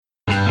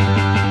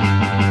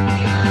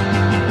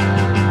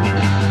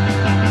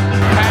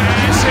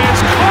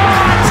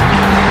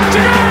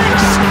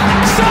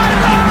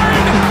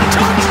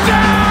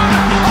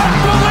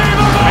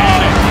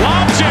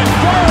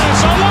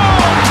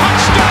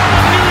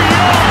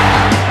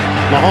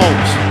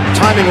Mahomes,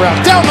 timing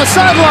route, down the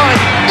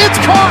sideline. It's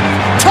caught.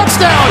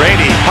 Touchdown.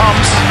 Brady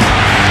pumps,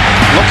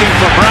 looking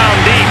for Brown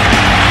deep,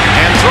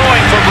 and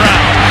throwing for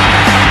Brown.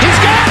 He's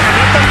got it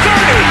at the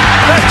 30,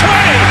 the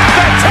 20,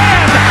 the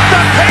 10.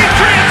 The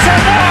Patriots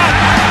have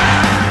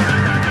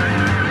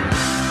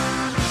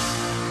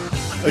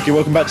won. Okay,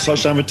 welcome back to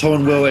Touchdown with Tom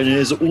and Will, and it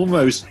is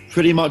almost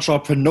pretty much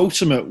our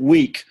penultimate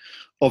week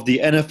of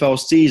the NFL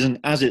season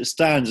as it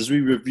stands, as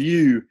we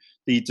review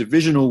the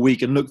divisional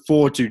week and look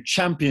forward to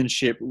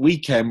championship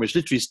weekend, which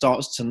literally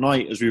starts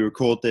tonight as we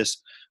record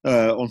this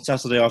on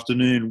Saturday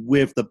afternoon,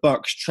 with the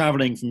Bucs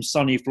traveling from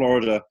sunny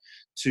Florida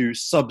to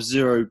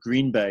sub-zero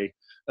Green Bay,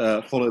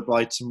 followed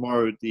by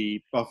tomorrow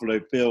the Buffalo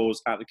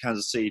Bills at the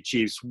Kansas City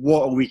Chiefs.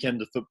 What a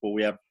weekend of football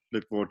we have to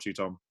look forward to,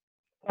 Tom.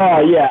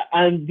 Oh, yeah,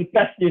 and the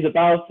best news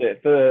about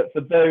it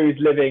for those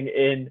living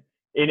in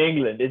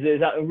England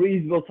is at a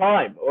reasonable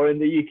time, or in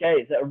the UK,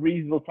 it's at a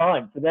reasonable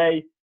time.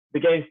 Today, the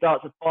game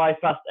starts at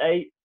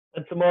 8:05,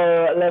 and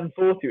tomorrow at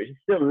 11:40, which is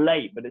still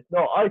late, but it's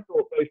not. I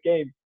thought both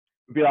games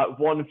would be like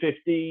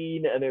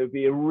 1:15, and it would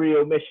be a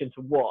real mission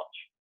to watch.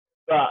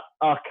 But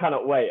I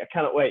cannot wait.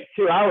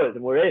 2 hours,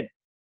 and we're in.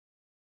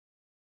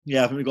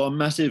 Yeah, I think we've got a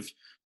massive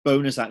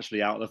bonus,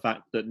 actually, out of the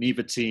fact that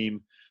neither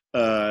team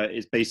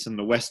is based on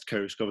the West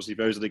Coast. Obviously,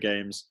 those are the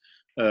games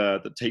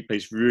that take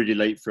place really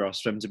late for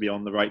us, for them to be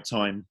on the right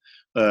time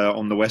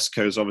on the West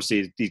Coast.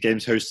 Obviously, these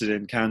games hosted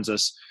in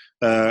Kansas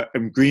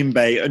and Green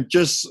Bay. And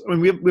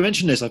we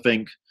mentioned this, I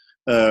think,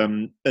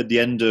 at the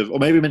end of, or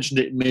maybe we mentioned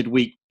it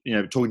midweek,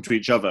 talking to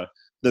each other,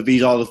 that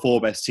these are the four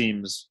best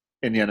teams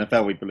in the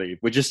NFL, we believe,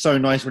 which is so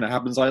nice when it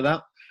happens like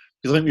that.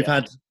 Because I think we've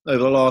had,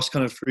 over the last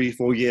kind of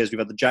 3-4 years, we've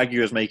had the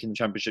Jaguars making the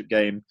championship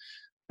game,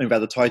 and we've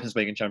had the Titans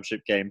making the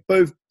championship game,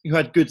 both who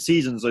had good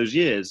seasons those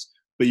years,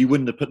 but you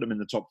wouldn't have put them in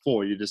the top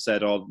four. You just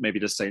said, oh, maybe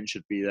the Saints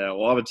should be there,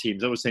 or other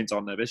teams. The Saints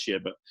aren't there this year,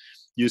 but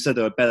you said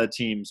there were better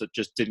teams that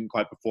just didn't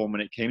quite perform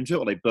when it came to it,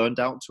 or they burned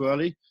out too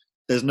early.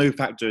 There's no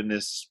factor in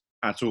this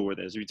at all with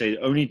this. If you say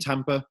only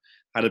Tampa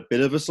had a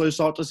bit of a slow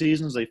start to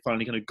seasons, they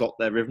finally kind of got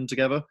their rhythm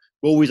together.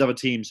 But all these other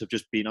teams have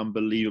just been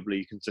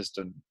unbelievably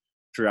consistent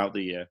throughout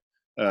the year,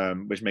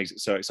 which makes it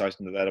so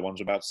exciting that they're the ones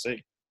we're about to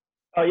see.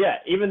 Oh, yeah.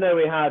 Even though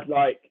we had,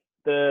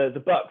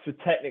 the Bucs were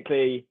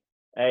technically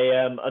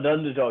an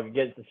underdog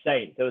against the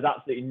Saints, there was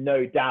absolutely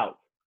no doubt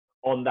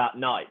on that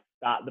night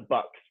that the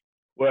Bucs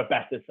were a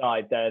better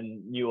side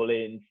than New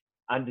Orleans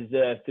and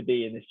deserved to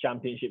be in this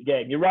championship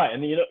game. You're right. I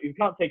mean, you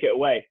can't take it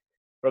away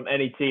from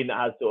any team that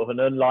has sort of an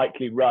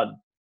unlikely run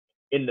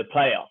in the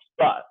playoffs.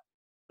 But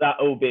that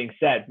all being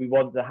said, we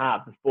want to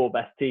have the four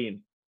best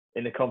teams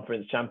in the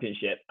conference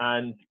championship,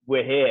 and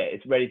we're here.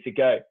 It's ready to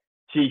go.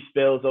 Chiefs,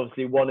 Bills,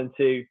 obviously 1 and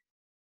 2.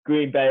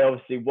 Green Bay,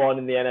 obviously 1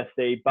 in the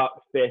NFC. Bucs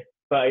 5th.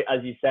 But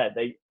as you said,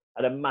 they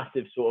had a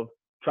massive sort of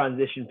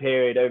transition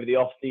period over the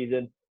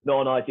off-season.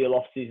 Not an ideal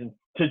off-season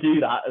to do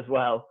that as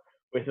well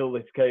with all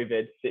this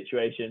COVID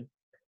situation.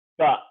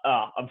 But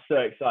I'm so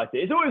excited.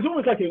 It's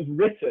almost like it was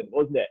written,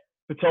 wasn't it,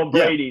 for Tom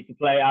Brady to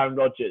play Aaron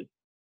Rodgers.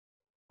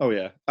 Oh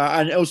yeah,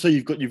 and also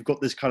you've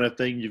got this kind of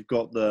thing. You've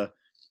got the,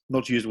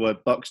 not to use the word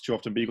Bucks too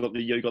often, but you've got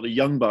the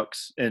young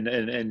Bucks in the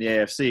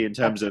AFC in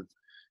terms of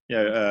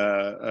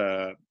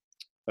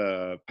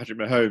Patrick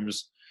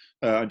Mahomes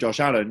and Josh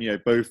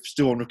Allen. Both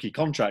still on rookie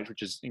contract,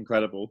 which is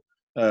incredible.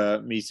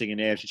 Meeting in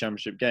the AFC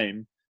Championship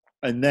game,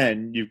 and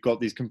then you've got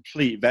these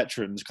complete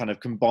veterans, kind of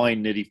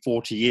combined nearly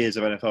 40 years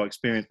of NFL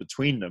experience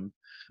between them,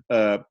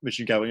 which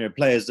you get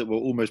players that were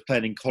almost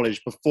playing in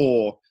college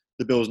before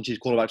the Bills and Chiefs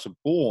quarterbacks were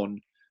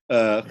born.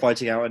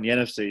 Fighting out in the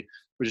NFC,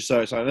 which is so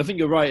exciting. I think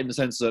you're right in the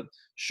sense that,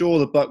 sure,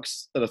 the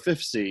Bucs are the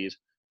 5th seed,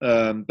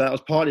 but that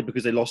was partly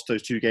because they lost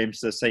those 2 games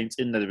to the Saints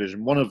in their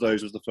division. One of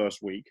those was the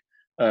first week,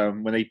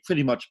 when they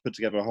pretty much put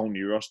together a whole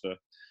new roster.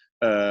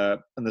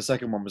 And the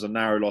second one was a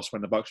narrow loss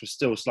when the Bucs were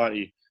still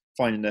slightly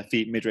finding their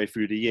feet midway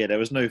through the year. There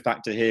was no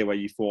factor here where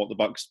you thought the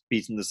Bucs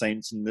beating the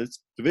Saints in this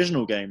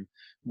divisional game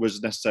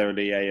was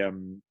necessarily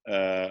an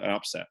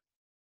upset.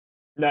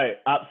 No,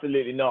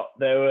 absolutely not.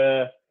 There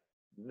were,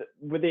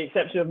 with the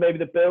exception of maybe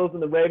the Bills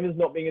and the Ravens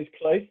not being as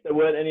close, there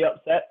weren't any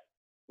upsets,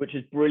 which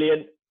is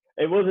brilliant.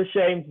 It was a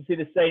shame to see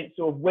the Saints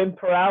sort of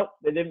whimper out.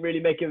 They didn't really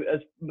make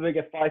as big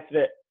a fight of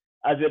it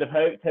as we'd have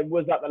hoped. It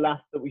was like the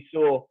last that we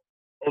saw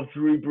of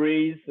Drew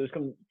Brees. There was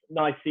some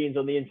nice scenes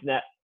on the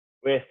internet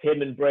with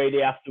him and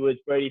Brady afterwards.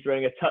 Brady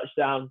throwing a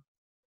touchdown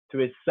to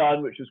his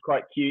son, which was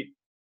quite cute.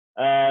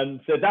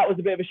 So that was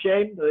a bit of a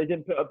shame that they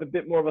didn't put up a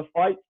bit more of a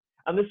fight.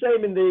 And the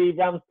same in the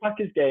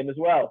Rams-Packers game as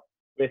well,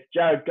 with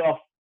Jared Goff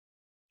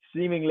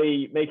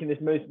seemingly making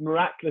this most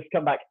miraculous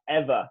comeback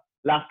ever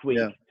last week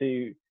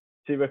to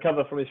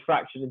recover from his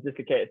fractured and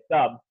dislocated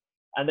thumb.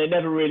 And they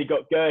never really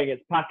got going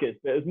against Packers.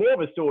 But it was more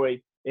of a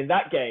story in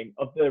that game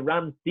of the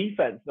Rams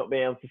defense not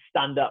being able to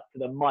stand up to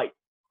the might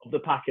of the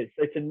Packers.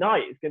 So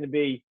tonight it's going to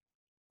be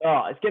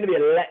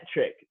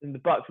electric, and the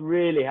Bucs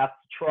really have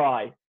to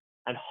try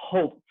and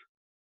halt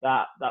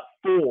that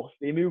force,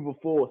 the immovable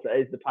force that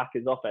is the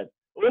Packers offense.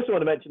 I also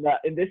want to mention that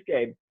in this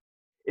game,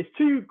 it's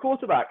 2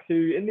 quarterbacks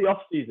who, in the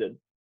off-season,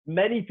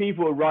 many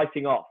people were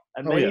writing off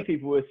and many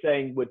people were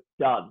saying were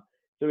done.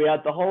 So we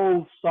had the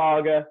whole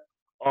saga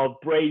of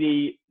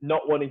Brady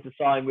not wanting to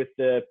sign with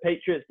the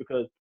Patriots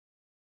because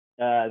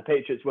the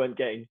Patriots weren't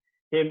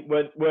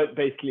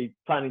basically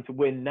planning to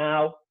win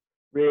now,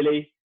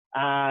 really.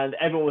 And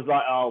everyone was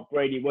like, oh,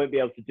 Brady won't be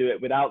able to do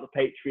it without the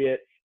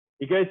Patriots.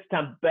 He goes to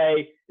Tampa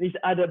Bay, and he's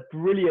had a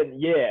brilliant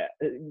year.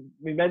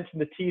 We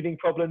mentioned the teething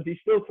problems. He's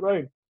still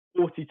thrown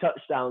 40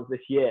 touchdowns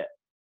this year.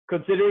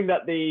 Considering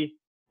that the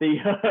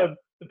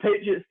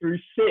Patriots threw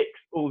 6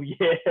 all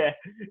year,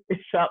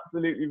 it's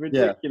absolutely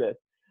ridiculous.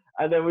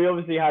 Yeah. And then we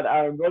obviously had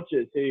Aaron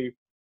Rodgers, who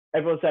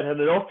everyone said had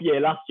an off year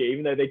last year,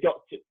 even though they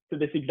got to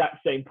this exact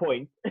same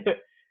point in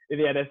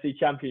the NFC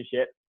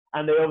Championship.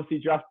 And they obviously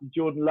drafted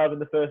Jordan Love in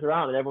the first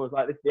round, and everyone was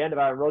like, this is the end of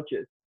Aaron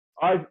Rodgers.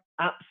 I've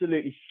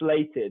absolutely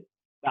slated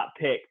that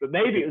pick, but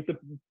maybe it was the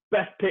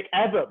best pick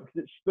ever because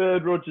it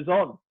spurred Rodgers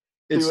on.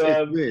 It's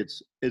weird.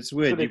 It's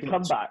weird. For his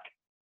comeback.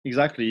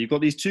 Exactly. You've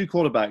got these two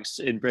quarterbacks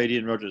in Brady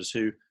and Rodgers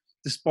who,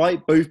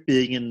 despite both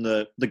being in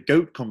the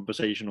GOAT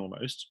conversation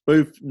almost,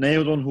 both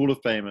nailed on Hall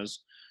of Famers,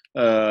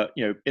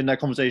 in that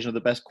conversation of the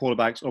best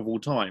quarterbacks of all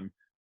time,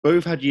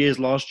 both had years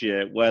last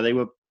year where they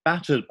were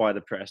battered by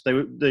the press.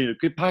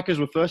 The Packers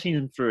were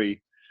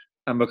 13-3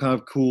 and were kind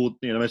of called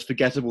the most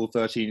forgettable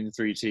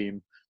 13-3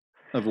 team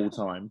of all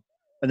time.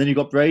 And then you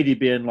got Brady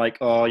being like,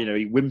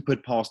 he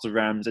whimpered past the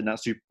Rams in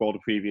that Super Bowl the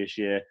previous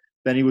year.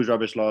 Then he was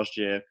rubbish last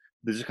year.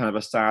 This is kind of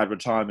a sad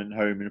retirement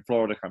home in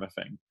Florida kind of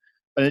thing.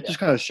 And it just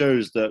kind of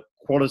shows that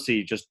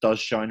quality just does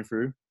shine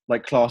through.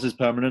 Like, class is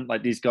permanent.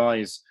 Like, these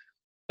guys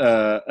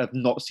have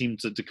not seemed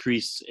to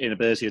decrease in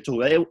ability at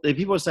all.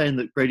 People are saying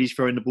that Brady's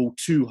throwing the ball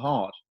too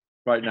hard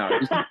right now.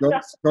 Is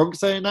Gronk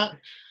saying that?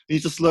 He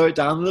needs to slow it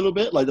down a little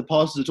bit. Like, the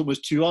passes are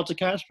almost too hard to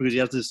catch because he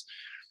has this,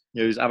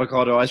 his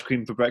avocado ice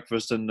cream for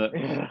breakfast, and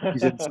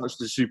he's in such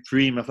a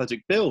supreme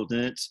athletic build.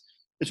 And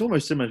it's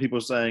almost similar to people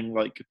saying,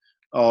 like,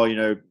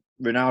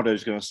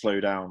 Ronaldo's going to slow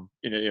down,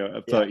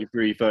 at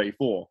 33,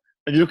 34.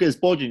 And you look at his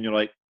body and you're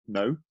like,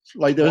 no.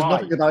 Like, there's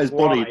nothing about his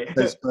body that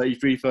says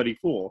 33,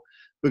 34.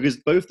 Because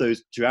both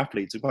those two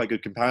athletes, a quite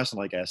good comparison,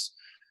 I guess,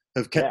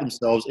 have kept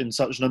themselves in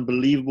such an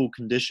unbelievable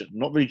condition,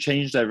 not really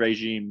changed their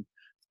regime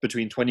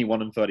between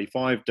 21 and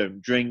 35,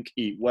 don't drink,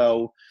 eat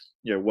well,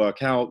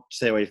 work out,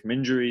 stay away from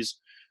injuries.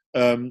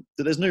 That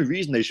there's no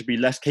reason they should be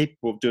less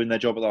capable of doing their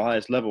job at the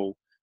highest level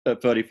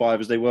at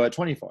 35 as they were at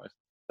 25.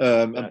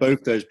 And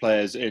both those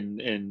players in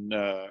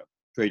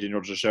Brady and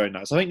Rodgers are showing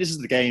that. So I think this is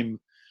the game,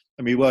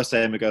 and we were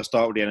saying we're going to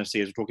start with the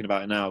NFC as we're talking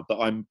about it now, that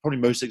I'm probably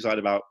most excited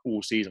about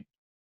all season.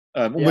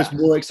 Almost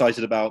more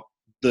excited about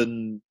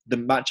than the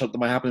matchup that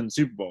might happen in the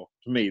Super Bowl.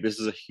 For me, this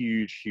is a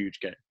huge, huge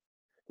game.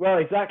 Well,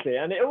 exactly.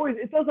 And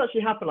it does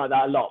actually happen like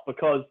that a lot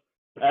because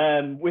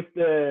with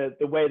the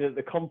way that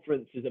the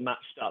conferences are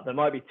matched up, there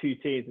might be two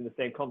teams in the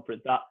same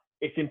conference that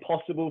it's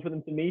impossible for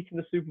them to meet in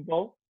the Super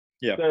Bowl.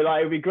 Yeah. So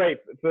it would be great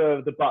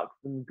for the Bucs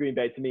and Green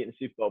Bay to meet in the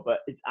Super Bowl, but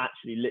it's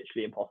actually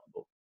literally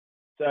impossible.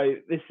 So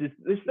this is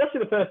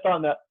actually the first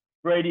time that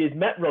Brady has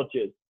met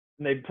Rodgers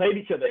and they've played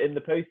each other in the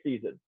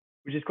postseason,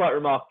 which is quite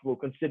remarkable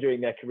considering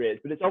their careers.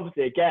 But it's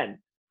obviously, again,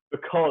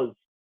 because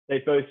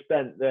they've both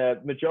spent the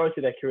majority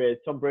of their careers,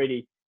 Tom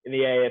Brady in the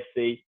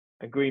AFC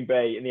and Green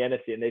Bay in the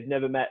NFC, and they've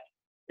never met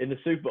in the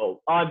Super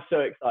Bowl. I'm so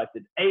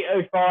excited.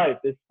 8:05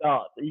 this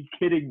starts. Are you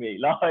kidding me?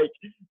 Like,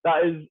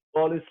 that is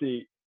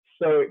honestly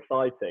so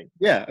exciting.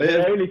 Yeah.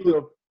 Only sort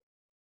of...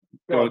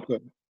 Go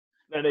on.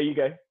 No, you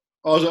go.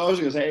 I was going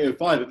to say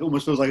 8:05. It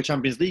almost feels like a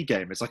Champions League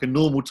game. It's like a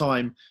normal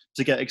time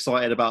to get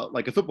excited about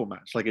like a football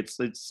match. Like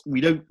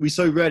we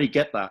so rarely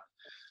get that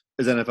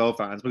as NFL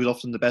fans because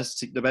often the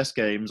best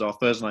games are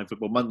Thursday night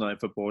football, Monday night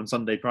football, and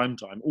Sunday prime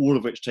time, all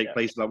of which take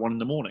place at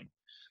 1 a.m.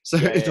 So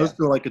it does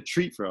feel like a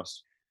treat for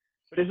us.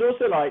 But it's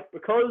also like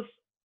because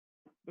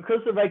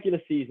the regular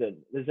season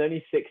there's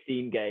only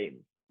 16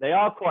 games. They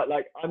are quite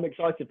like I'm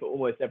excited for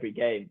almost every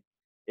game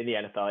in the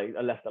NFL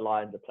unless the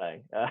Lions are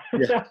playing.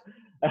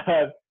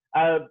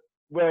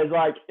 Whereas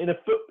like in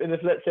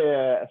let's say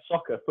a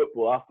soccer,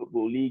 our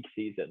football league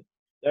season,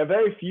 there are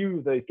very few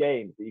of those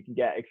games that you can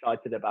get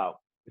excited about,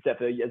 except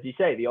for, as you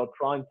say, the odd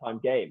prime time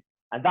game.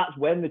 And that's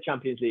when the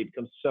Champions League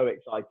becomes so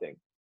exciting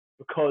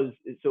because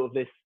it's sort of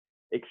this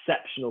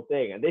exceptional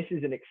thing. And this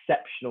is an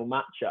exceptional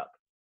matchup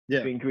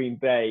between Green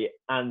Bay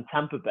and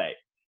Tampa Bay.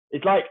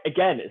 It's like,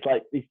 again, it's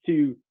like these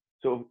two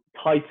sort of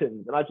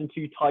titans. Imagine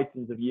two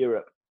titans of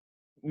Europe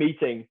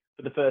meeting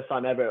for the first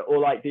time ever, or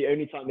like the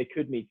only time they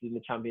could meet is in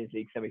the Champions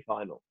League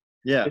semi-final.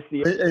 Yeah,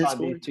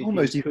 it's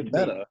almost even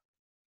better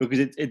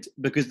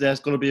because there's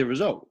got to be a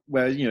result.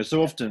 Where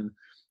so often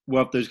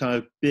we'll have those kind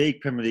of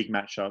big Premier League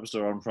matchups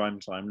that are on prime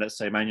time. Let's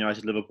say Man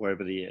United, Liverpool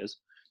over the years,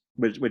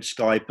 which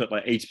Sky put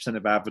like 80%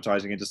 of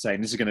advertising into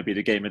saying this is going to be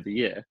the game of the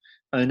year,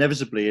 and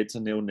inevitably it's a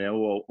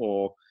 0-0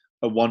 or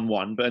a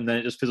 1-1, but and then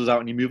it just fizzles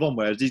out and you move on.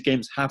 Whereas these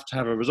games have to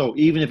have a result,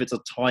 even if it's a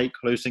tight,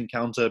 close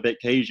encounter, a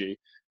bit cagey.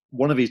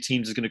 One of these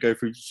teams is going to go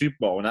through the Super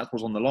Bowl, and that's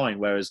what's on the line.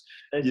 Whereas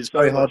it's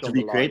very hard to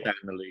recreate that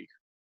in the league.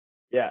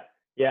 Yeah,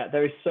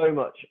 there is so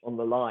much on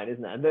the line,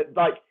 isn't it? And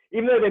like,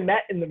 even though they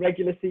met in the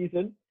regular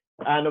season,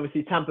 And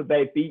obviously Tampa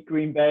Bay beat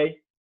Green Bay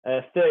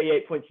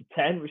 38 points to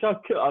 10, which when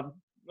I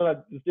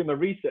was doing my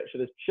research for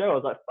this show, I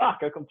was like, fuck,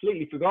 I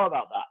completely forgot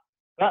about that.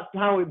 That's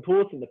how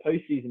important the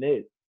postseason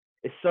is.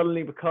 It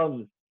suddenly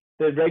becomes,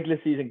 the regular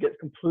season gets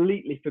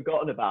completely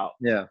forgotten about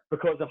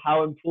because of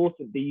how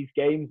important these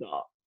games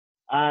are.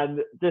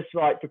 And just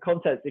right for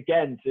context,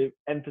 again, to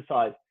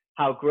emphasize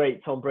how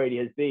great Tom Brady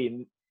has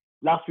been,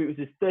 last week was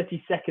his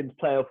 32nd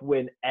playoff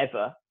win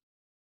ever,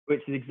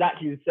 which is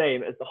exactly the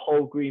same as the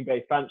whole Green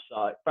Bay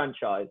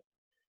franchise,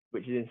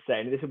 which is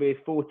insane. This will be his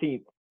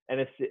 14th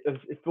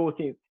his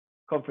 14th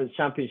conference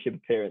championship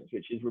appearance,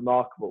 which is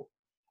remarkable.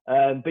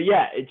 But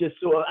yeah, it just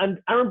sort of, and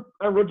Aaron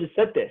Rodgers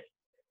said this,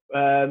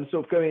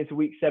 sort of going into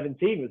week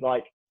 17 was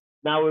like,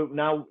 now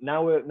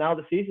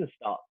the season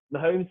starts.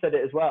 Mahomes said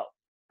it as well.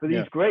 For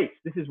these greats,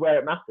 this is where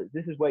it matters.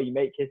 This is where you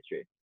make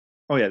history.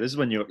 Oh yeah, this is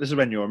when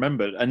you're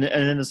remembered, and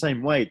in the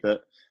same way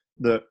that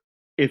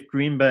if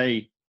Green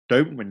Bay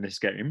don't win this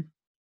game,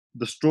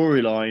 the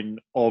storyline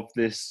of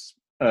this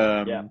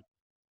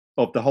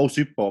of the whole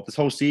Super Bowl, this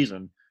whole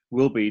season,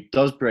 will be: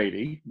 does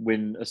Brady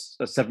win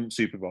a seventh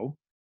Super Bowl,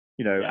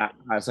 at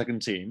a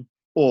second team,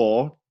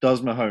 or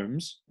does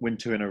Mahomes win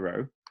 2 in a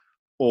row,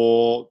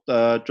 or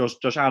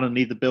Josh Allen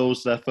lead the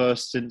Bills their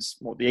first since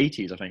the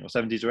 80s, I think, or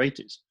 70s or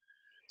 80s.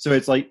 So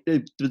it's like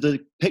the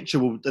picture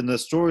and the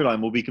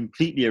storyline will be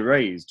completely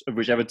erased of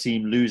whichever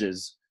team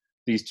loses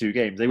these 2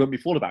 games. They won't be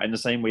thought about in the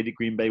same way that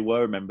Green Bay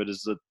were remembered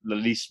as the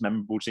least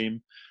memorable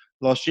team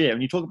last year.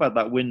 And you talk about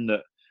that win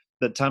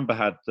that Tampa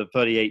had, the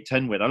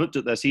 38-10 win. I looked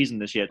at their season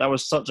this year. That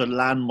was such a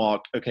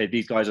landmark, okay,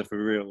 these guys are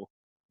for real,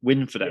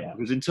 win for them.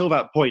 Because until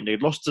that point,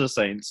 they'd lost to the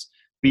Saints,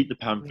 beat the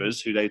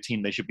Panthers, who they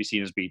team they should be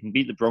seen as beating,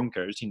 beat the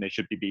Broncos, team they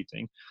should be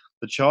beating.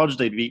 The Chargers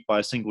they beat by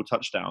a single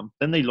touchdown.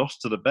 Then they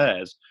lost to the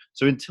Bears.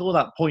 So until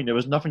that point, there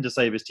was nothing to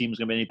say this team was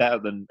going to be any better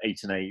than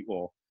 8-8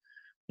 or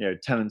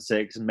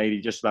 10-6 and maybe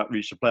just about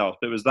reach the playoffs.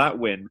 But it was that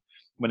win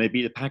when they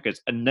beat the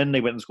Packers, and then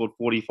they went and scored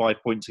 45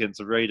 points against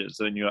the Raiders.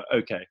 So then you're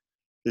like, okay,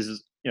 this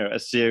is a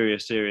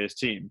serious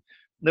team.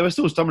 There were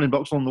still stumbling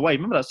blocks along the way.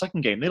 Remember that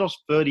second game? They lost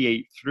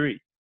 38-3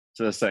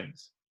 to the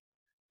Saints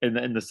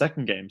in the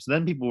second game. So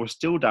then people were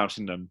still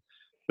doubting them.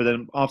 But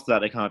then after that,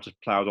 they kind of just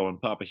plowed on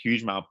and put up a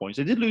huge amount of points.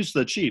 They did lose to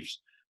the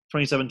Chiefs,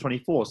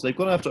 27-24. So they've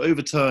got to have to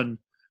overturn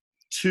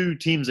 2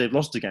 teams they've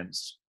lost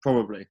against,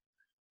 probably,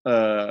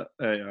 to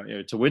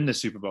win this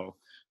Super Bowl.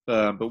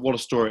 But what a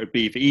story it would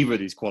be for either of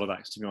these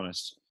quarterbacks, to be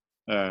honest,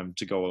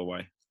 to go all the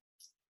way.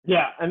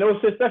 Yeah, and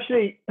also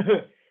especially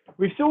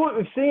we've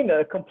seen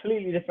a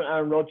completely different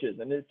Aaron Rodgers,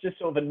 and it's just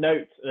sort of a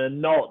note and a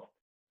nod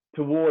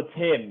towards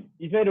him.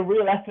 He's made a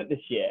real effort this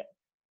year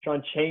to try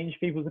and change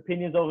people's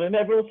opinions of him.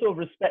 Everyone sort of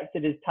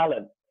respected his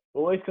talent,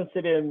 always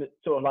considered him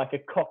sort of like a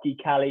cocky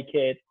Cali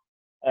kid.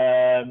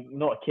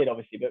 Not a kid,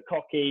 obviously, but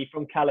cocky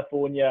from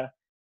California,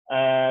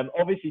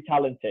 obviously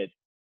talented,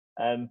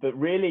 but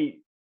really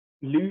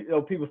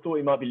people thought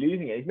he might be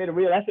losing it. He's made a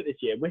real effort this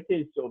year with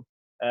his sort of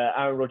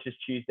Aaron Rodgers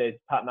Tuesdays,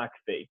 Pat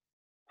McAfee,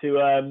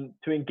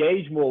 to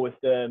engage more with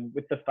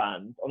the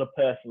fans on a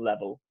personal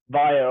level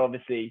via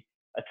obviously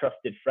a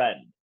trusted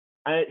friend.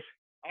 And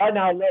I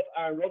now love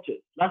Aaron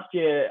Rodgers. Last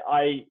year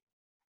I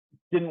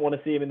didn't want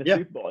to see him in the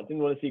Super Bowl. I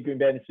didn't want to see Green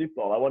Bay in the Super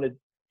Bowl. I wanted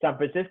San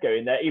Francisco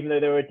in there, even though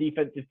they were a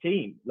defensive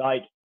team.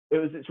 Like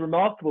it's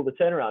remarkable the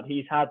turnaround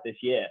he's had this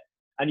year.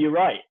 And you're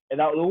right, and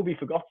that will all be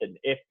forgotten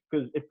if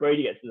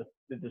Brady gets to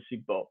the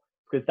Super Bowl,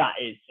 because that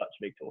is such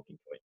a big talking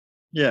point.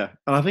 Yeah,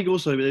 and I think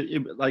also,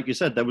 like you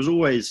said, there was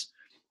always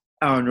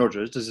Aaron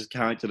Rodgers, this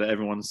character that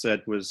everyone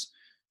said was,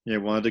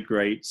 one of the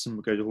greats and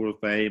would go to Hall of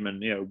Fame,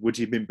 and would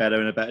he have been better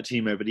in a better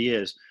team over the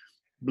years?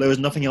 But there was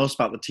nothing else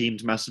about the team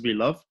to massively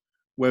love.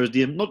 Whereas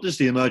not just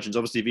the emergence,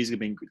 obviously these have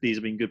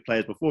been good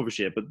players before this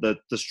year, but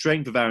the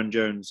strength of Aaron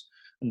Jones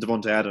and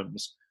Devontae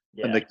Adams.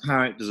 Yeah. And the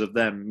characters of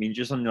them mean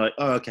just something like,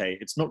 oh, okay,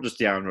 it's not just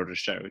the Aaron Rodgers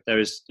show. There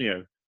is,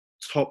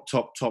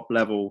 top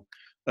level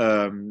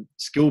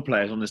skill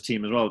players on this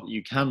team as well that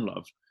you can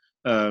love.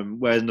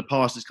 Whereas in the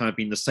past, it's kind of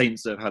been the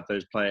Saints that have had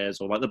those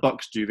players, or like the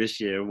Bucks do this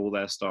year with all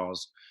their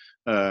stars,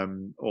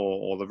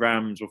 or the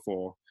Rams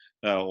before,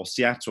 or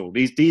Seattle.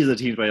 These are the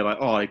teams where you're like,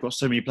 oh, they've got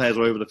so many players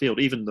all over the field.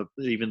 Even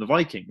the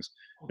Vikings.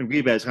 And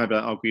Green Bay is kind of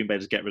like, oh, Green Bay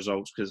just get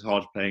results because it's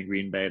hard to play in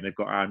Green Bay, and they've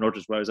got Aaron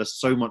Rodgers. Whereas there's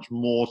so much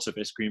more to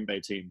this Green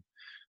Bay team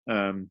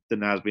than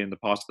there has been in the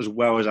past, as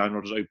well as Aaron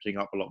Rodgers opening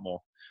up a lot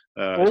more.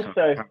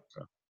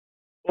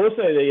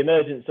 Also the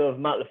emergence of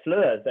Matt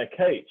LaFleur as their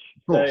coach.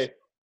 So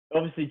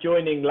obviously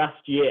joining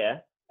last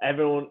year,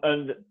 everyone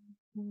and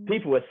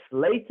people were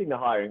slating the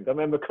hiring. I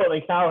remember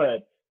Colin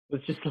Cowherd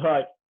was just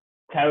like,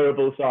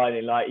 terrible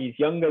signing. Like he's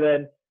younger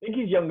than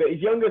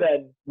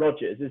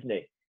Rodgers, isn't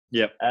he?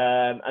 Yeah.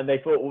 And they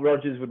thought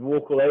Rodgers would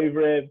walk all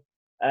over him.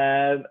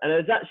 And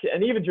it was actually,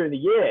 and even during the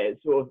year, it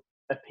sort of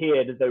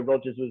appeared as though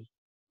Rodgers was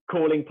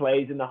calling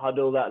plays in the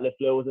huddle that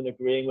LaFleur wasn't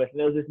agreeing with. And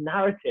there was this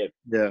narrative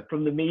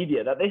from the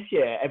media that this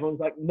year everyone's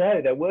like,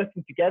 no, they're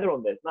working together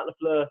on this. Matt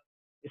LaFleur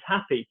is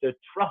happy to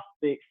trust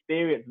the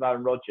experience of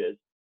Aaron Rodgers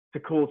to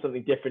call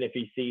something different if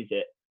he sees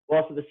it.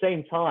 Whilst at the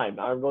same time,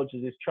 Aaron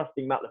Rodgers is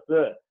trusting Matt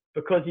LaFleur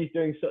because he's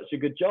doing such a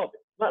good job.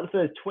 Matt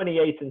LaFleur is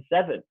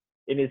 28-7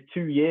 in his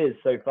 2 years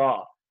so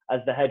far as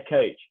the head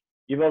coach.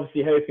 You're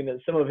obviously hoping that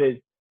some of his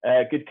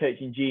good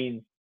coaching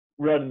genes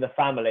run in the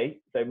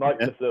family. So Mike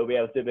LaFleur will be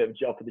able to do a bit of a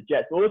job for the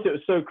Jets. But also, it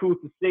was so cool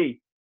to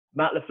see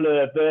Matt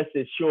LaFleur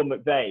versus Sean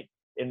McVay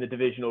in the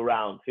divisional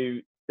round, who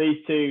these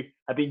two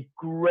have been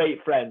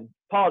great friends.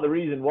 Part of the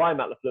reason why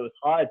Matt LaFleur was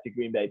hired to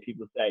Green Bay,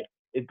 people say,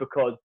 is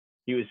because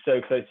he was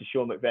so close to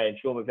Sean McVay, and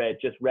Sean McVay had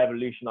just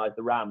revolutionized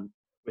the Rams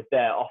with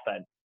their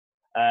offense.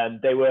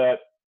 They were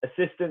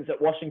assistants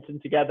at Washington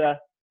together.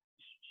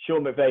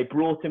 Sean McVay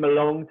brought him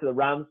along to the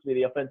Rams to be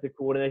the offensive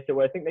coordinator,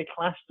 where I think they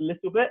clashed a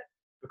little bit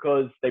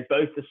because they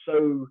both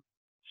are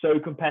so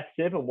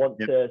competitive and want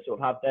to sort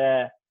of have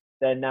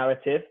their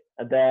narrative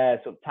and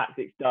their sort of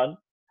tactics done.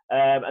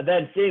 And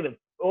then seeing them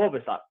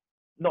almost like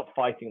not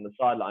fighting on the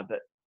sideline, but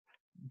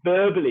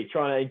verbally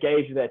trying to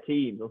engage with their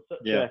teams on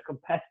such a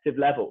competitive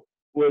level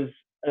was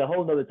a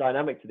whole nother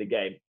dynamic to the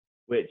game,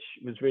 which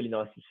was really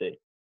nice to see.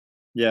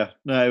 Yeah,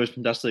 no, it was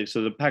fantastic.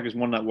 So the Packers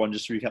won that one,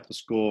 just to recap the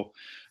score,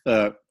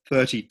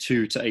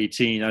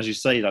 32-18. As you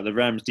say, like the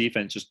Rams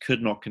defense just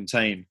could not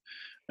contain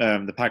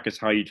the Packers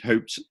how you'd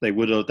hoped they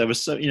would have. There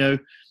was so,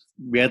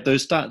 we had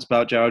those stats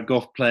about Jared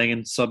Goff playing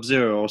in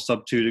sub-0 or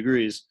sub-2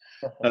 degrees.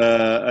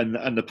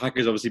 And the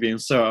Packers obviously being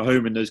so at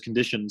home in those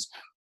conditions.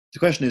 The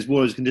question is, will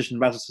those conditions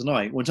matter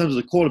tonight? Well, in terms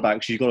of the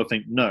quarterbacks, you've got to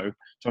think no.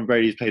 Tom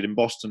Brady's played in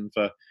Boston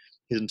for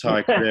his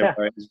entire career,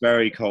 where it's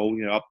very cold,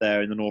 up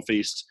there in the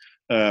Northeast.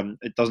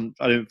 It doesn't.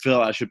 I don't feel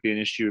that should be an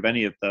issue with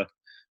any of the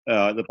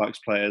Bucs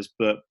players,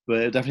 but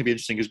it'll definitely be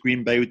interesting because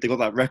Green Bay, they got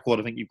that record.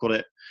 I think you've got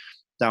it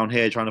down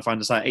here trying to find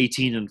us out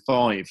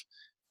 18-5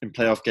 in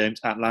playoff games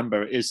at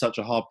Lambeau. It is such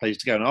a hard place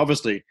to go, and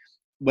obviously,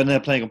 when they're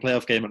playing a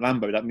playoff game at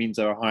Lambeau, that means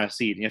they're a higher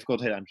seed, and you've got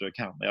to take that into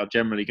account. They are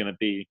generally going to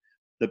be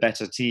the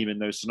better team in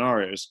those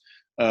scenarios,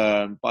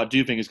 but I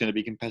do think it's going to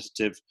be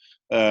competitive.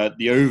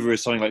 The over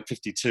is something like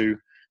 52,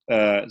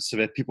 so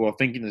that people are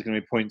thinking there's going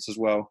to be points as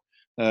well.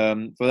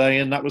 But then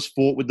again, that was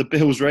fought with the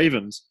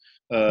Bills-Ravens.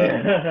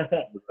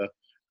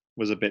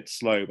 Was a bit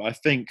slow, but I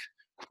think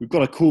we've got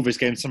to call this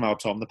game somehow,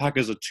 Tom. The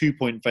Packers are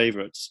 2-point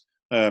favourites,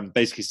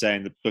 basically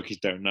saying the bookies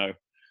don't know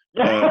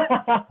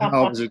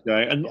how is it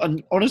going.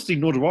 And honestly,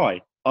 nor do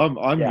I. I'm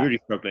really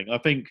struggling. I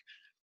think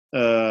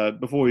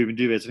before we even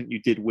do this, I think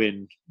you did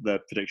win the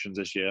predictions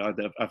this year.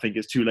 I think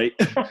it's too late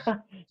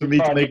for me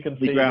to make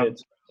the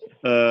ground.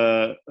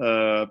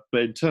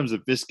 But in terms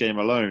of this game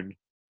alone,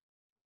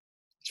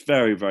 it's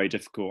very, very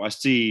difficult. I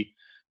see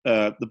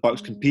the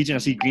Bucs competing. I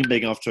see Green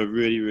Bay off to a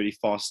really, really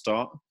fast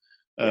start.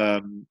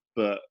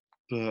 But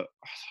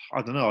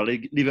I don't know. I'll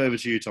leave it over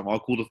to you, Tom. I'll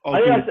call the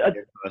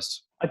game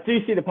first. I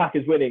do see the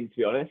Packers winning, to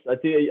be honest. I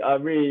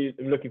really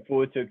am looking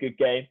forward to a good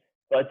game.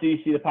 But I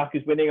do see the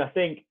Packers winning. I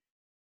think,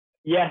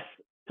 yes,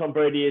 Tom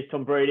Brady is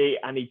Tom Brady,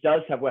 and he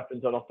does have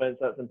weapons on offense.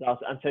 That's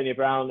fantastic. Antonio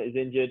Brown is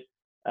injured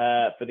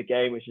for the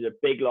game, which is a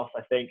big loss,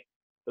 I think,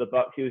 for the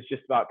Bucs. He was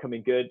just about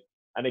coming good.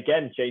 And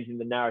again, changing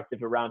the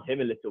narrative around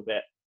him a little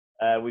bit.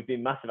 We've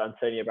been massive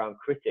Antonio Brown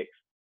critics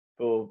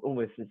for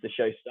almost since the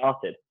show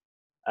started.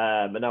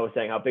 And now we're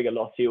saying how big a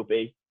loss he'll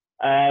be.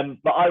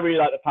 But I really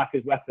like the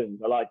Packers'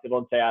 weapons. I like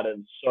Devontae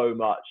Adams so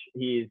much.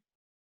 He's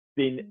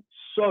been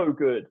so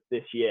good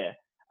this year.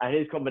 And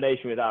his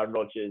combination with Aaron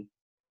Rodgers.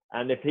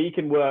 And if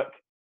Aaron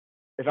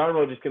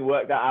Rodgers can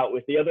work that out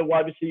with the other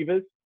wide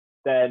receivers,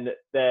 then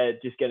they're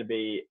just going to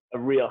be a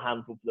real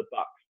handful for the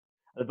Bucs.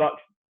 And the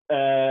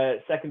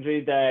Bucs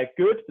secondary, they're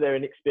good, but they're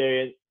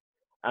inexperienced.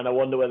 And I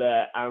wonder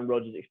whether Aaron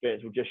Rodgers'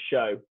 experience will just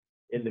show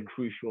in the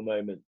crucial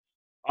moments.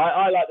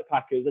 I like the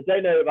Packers. I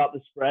don't know about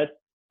the spread.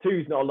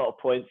 2's not a lot of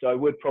points, so I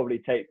would probably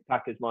take the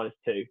Packers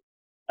 -2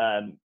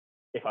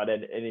 if I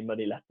had any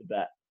money left to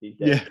bet these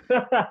days.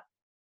 Yeah.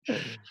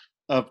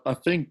 I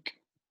think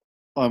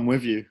I'm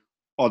with you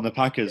on the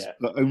Packers,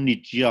 but only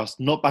just.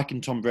 Not back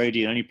in Tom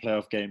Brady in any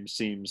playoff game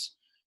seems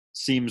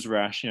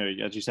rash.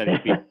 As you said, he's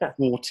been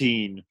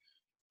 14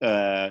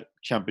 conference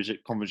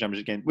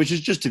championship games, which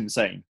is just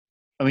insane.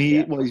 I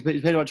mean, he's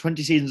played about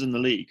 20 seasons in the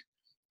league.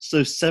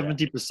 So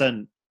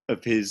 70%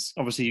 of his,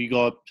 obviously you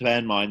got to bear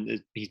in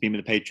mind he's been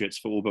with the Patriots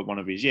for all but one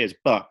of his years,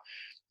 but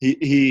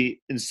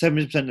he in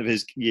 70% of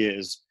his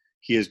years,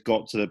 he has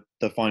got to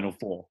the Final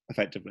Four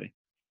effectively,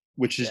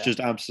 which is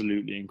just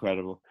absolutely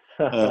incredible.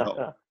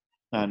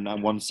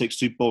 And won 6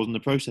 Super Bowls in the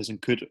process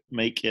and could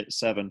make it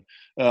 7.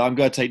 I'm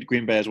going to take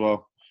Green Bay as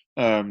well,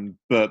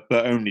 but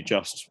only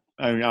just.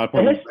 I'll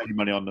probably put any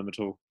money on them at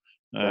all.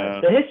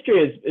 The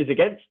history is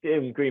against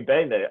Green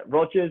Bay though.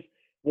 Rodgers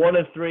 1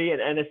 of 3 in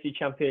NFC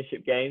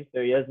Championship games,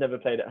 so he has never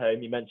played at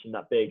home. You mentioned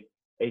that big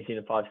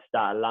 18-5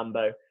 stat at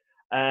Lambeau.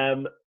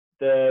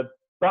 The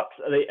Bucs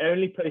are the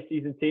only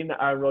postseason team that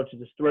Aaron Rodgers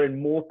has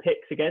thrown more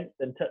picks against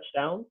than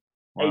touchdowns.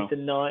 Wow. 8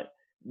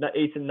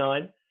 and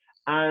 9.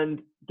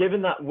 And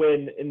given that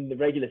win in the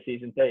regular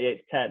season,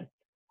 38-10,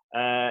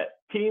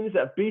 teams that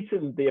have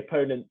beaten the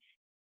opponents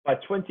by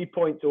 20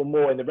 points or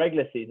more in the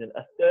regular season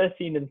are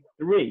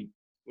 13-3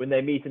 when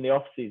they meet in the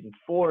off season,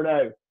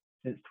 4-0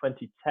 since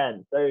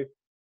 2010. So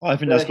I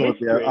think that's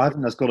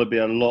got to be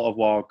a lot of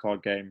wild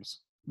card games.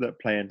 that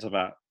play into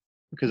that.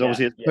 Because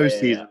obviously it's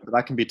postseason, but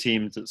that can be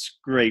teams that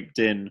scraped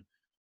in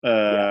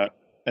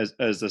as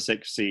the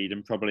sixth seed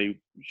and probably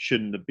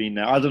shouldn't have been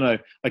there. I don't know.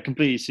 I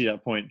completely see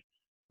that point.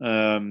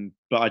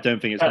 But I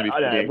don't think it's going to be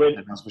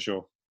 48%, that's for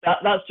sure.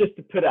 That's just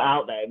to put it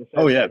out there. It's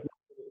not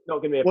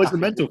going to be a it's a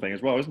mental thing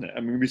as well, isn't it? I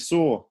mean, we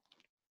saw,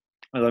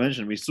 as I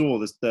mentioned, this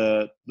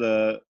the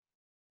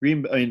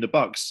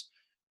Bucks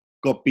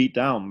got beat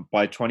down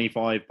by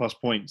 25 plus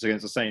points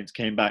against the Saints,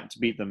 came back to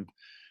beat them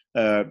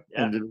in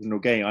the divisional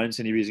game. I don't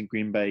see any reason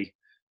Green Bay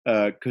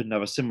couldn't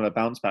have a similar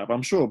bounce back, but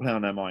I'm sure it'll play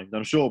on their mind.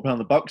 I'm sure it'll play on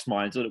the Bucks'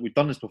 minds. We've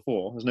done this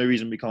before. There's no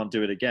reason we can't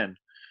do it again.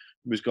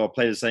 We've just got to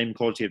play the same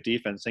quality of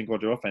defense, same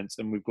quality of offense,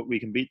 and we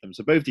can beat them.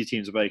 So both these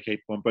teams are very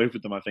capable, and both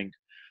of them, I think,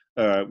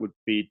 would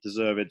be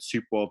deserved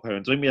Super Bowl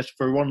opponents. I think we have to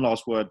throw one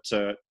last word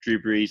to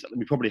Drew Brees.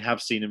 We probably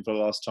have seen him for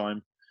the last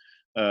time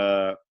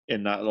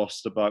in that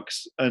loss to the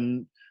Bucks.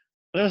 And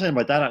I was saying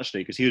my dad,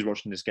 actually, because he was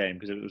watching this game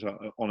because it was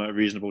on a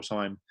reasonable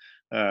time.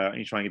 And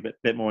he's trying to get a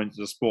bit more into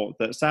the sport.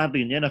 That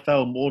sadly, in the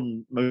NFL, more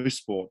than most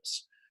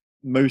sports,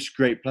 most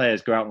great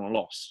players go out on a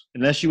loss.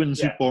 Unless you win the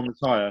Super Bowl and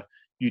retire,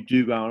 you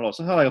do go on a loss.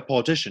 It's not like a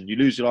politician. You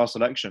lose your last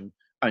election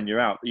and you're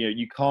out.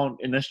 You can't,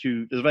 unless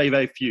you, there's very,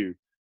 very few.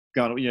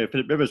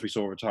 Philip Rivers we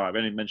saw retire. We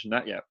haven't mentioned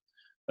that yet.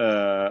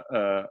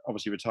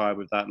 Obviously retired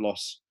with that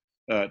loss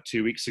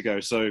 2 weeks ago.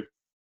 So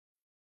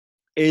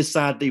it is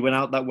sad they went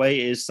out that way.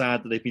 It is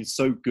sad that they've been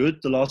so good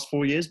the last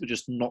 4 years, but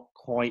just not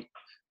quite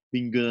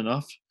been good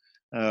enough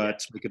to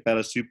make a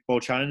better Super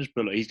Bowl challenge.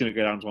 But look, he's going to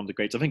go down as one of the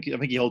greats. I think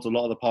he holds a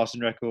lot of the passing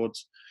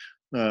records,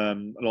 a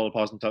lot of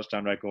passing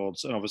touchdown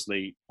records, and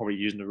obviously probably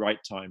using the right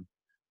time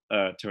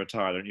to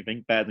retire. Don't you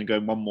think? Better than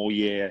going one more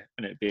year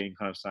and it being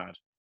kind of sad.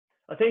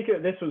 I think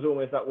this was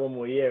almost that one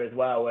more year as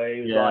well, where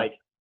he was like,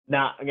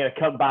 "Nah, I'm going to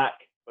come back.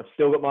 I've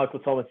still got Michael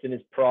Thomas in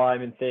his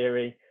prime, in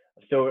theory.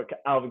 I've still got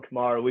Alvin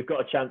Kamara. We've got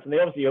a chance." And they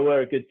obviously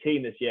were a good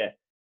team this year.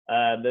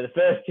 They're the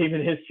first team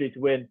in history to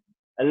win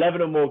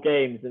 11 or more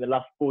games in the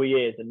last 4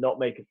 years and not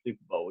make a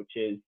Super Bowl, which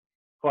is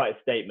quite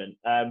a statement.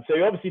 So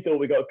he obviously thought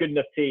we got a good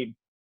enough team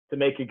to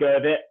make a go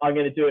of it. I'm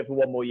going to do it for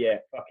one more year.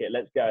 Fuck it,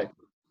 let's go.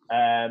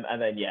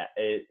 And then,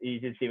 he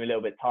did seem a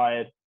little bit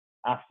tired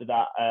after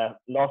that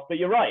loss. But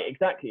you're right,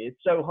 exactly. It's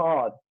so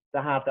hard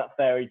to have that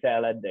fairy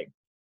tale ending.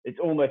 It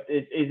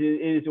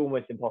is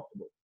almost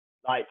impossible.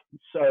 Like,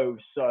 so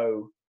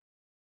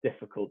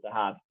difficult to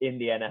have in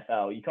the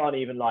NFL. You can't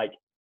even,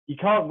 you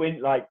can't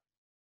win,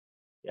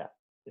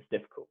 it's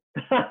difficult.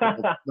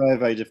 Very,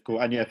 very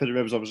difficult. And Philip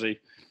Rivers obviously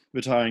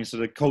retiring. So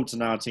the Colts are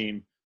now a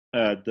team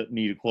that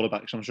need a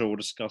quarterback. So I'm sure we'll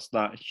discuss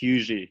that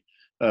hugely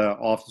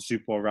after the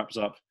Super Bowl wraps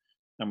up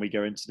and we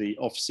go into the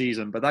off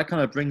season. But that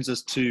kind of brings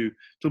us to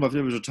talking about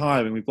Philip Rivers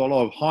retiring. We've got a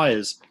lot of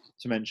hires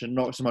to mention,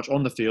 not so much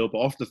on the field, but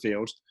off the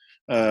field.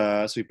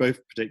 So we both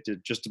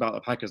predicted just about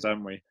the Packers,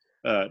 haven't we,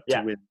 to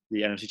win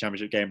the NFC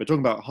Championship game. But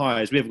talking about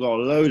hires, we've got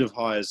a load of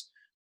hires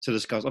to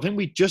discuss. I think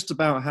we just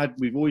about had,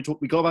 we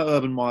got about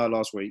Urban Meyer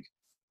last week.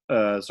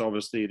 So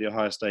obviously the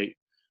Ohio State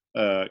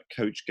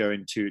coach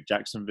going to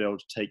Jacksonville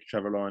to take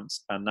Trevor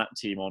Lawrence and that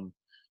team on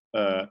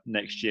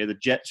next year. The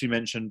Jets, we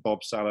mentioned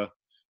Bob Saleh,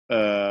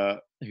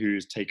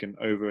 who's taken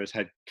over as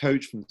head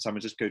coach from the San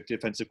Francisco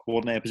defensive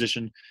coordinator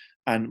position,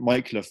 and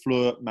Mike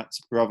LaFleur, Matt's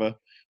brother,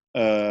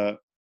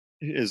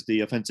 is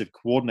the offensive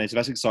coordinator.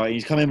 That's exciting.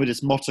 He's come in with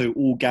this motto,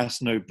 all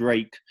gas, no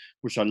brake,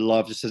 which I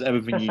love. It says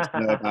everything you need to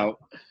know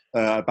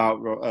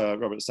about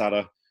Robert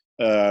Saleh.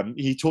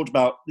 He talked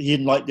about he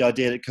didn't like the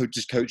idea that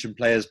coaches coach and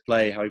players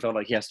play, how he felt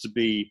like he has to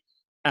be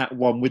at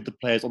one with the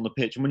players on the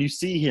pitch. And when you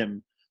see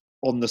him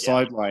on the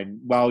sideline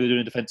while you're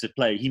doing a defensive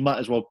play, he might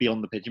as well be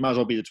on the pitch. He might as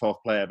well be the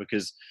 12th player,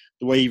 because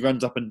the way he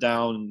runs up and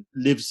down,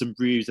 lives and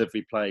breathes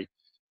every play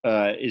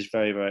is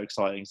very, very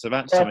exciting. So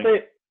that's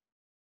something.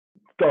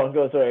 Go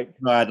on, sorry.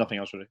 No, I had nothing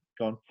else really.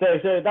 Go on.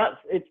 So that's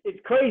it's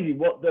crazy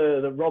what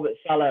the Robert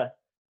Saleh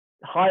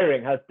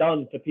hiring has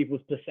done for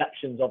people's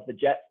perceptions of the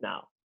Jets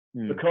now.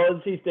 Because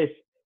he's this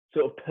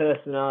sort of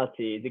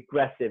personality, he's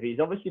aggressive. He's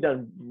obviously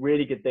done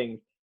really good things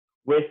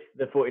with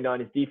the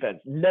 49ers defense.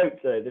 Note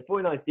though, the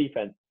 49ers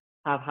defense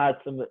have had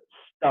some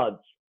studs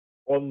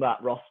on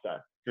that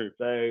roster. True.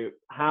 So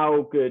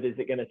how good is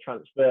it going to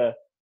transfer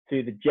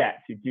to the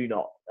Jets, who do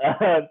not?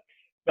 So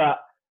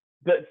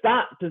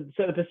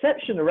the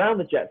perception around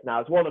the Jets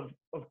now is one of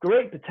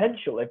great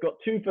potential. They've got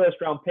 2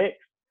 first-round picks,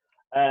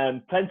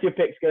 plenty of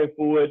picks going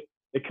forward.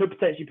 They could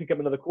potentially pick up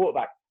another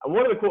quarterback. And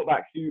one of the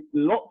quarterbacks who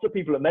lots of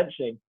people are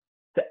mentioning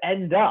to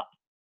end up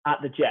at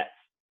the Jets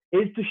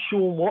is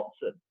Deshaun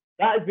Watson.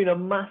 That has been a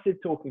massive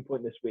talking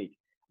point this week.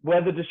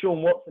 Whether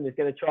Deshaun Watson is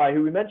going to try,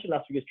 who we mentioned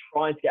last week,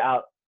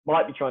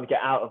 might be trying to get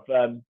out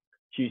of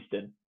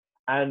Houston.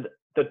 And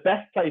the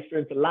best place for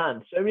him to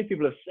land, so many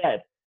people have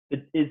said,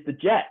 is the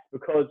Jets,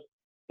 because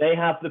they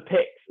have the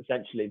picks,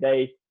 essentially.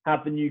 They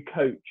have the new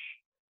coach.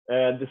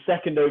 The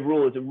second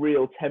overall is a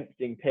real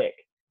tempting pick.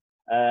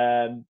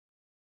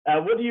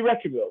 What do you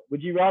reckon, Will?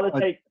 Would you rather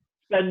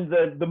spend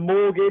the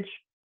mortgage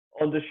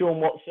on Deshaun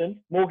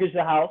Watson, mortgage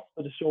the house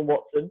for Deshaun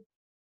Watson,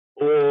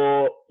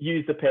 or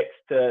use the picks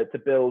to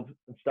build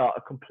and start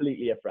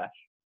completely afresh?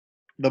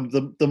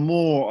 the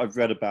more I've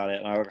read about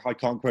it, and I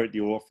can't quote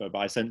the author, but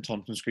I sent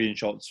Tom some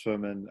screenshots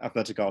from an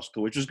Athletic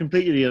article, which was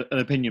completely an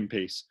opinion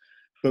piece,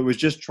 but was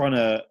just trying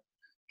to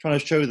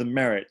show the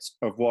merits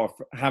of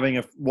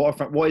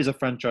what is a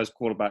franchise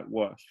quarterback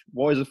worth?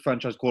 What is a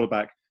franchise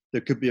quarterback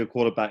that could be a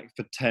quarterback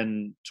for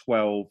 10,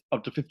 12,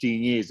 up to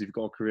 15 years if you've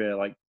got a career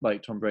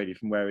like Tom Brady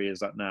from where he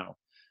is at now?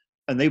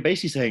 And they're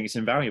basically saying it's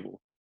invaluable.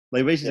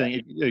 They're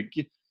basically saying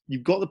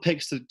you've got the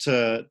picks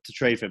to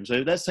trade for him.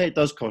 So let's say it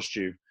does cost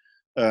you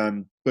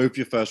both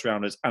your first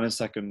rounders and a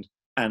second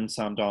and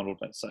Sam Darnold,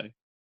 let's say.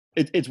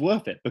 It's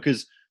worth it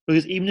because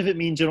even if it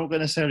means you're not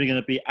necessarily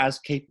going to be as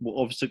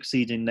capable of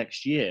succeeding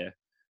next year,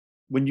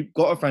 when you've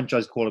got a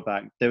franchise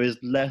quarterback, there is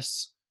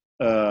less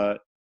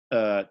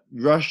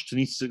rush to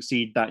need to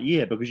succeed that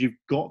year because you've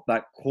got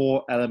that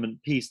core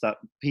element piece, that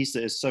piece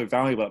that is so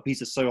valuable, that piece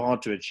that's so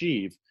hard to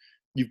achieve.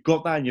 You've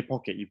got that in your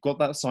pocket. You've got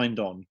that signed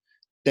on.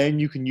 Then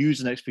you can use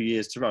the next few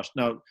years to rush.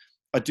 Now,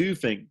 I do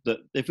think that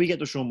if we get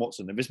Deshaun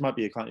Watson, and this might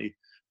be a kind of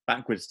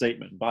backward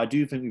statement, but I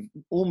do think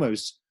we've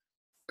almost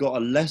got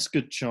a less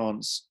good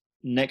chance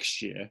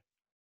next year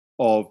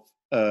of,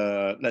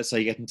 let's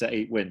say, getting to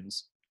 8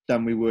 wins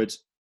than we would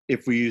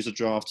if we use a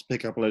draft to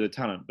pick up a load of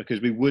talent, because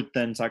we would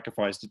then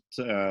sacrifice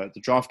the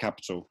draft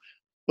capital.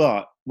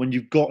 But when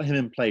you've got him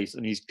in place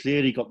and he's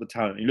clearly got the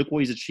talent, you look what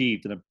he's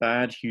achieved in a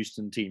bad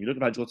Houston team. You look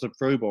at that, he's got to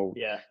Pro Bowl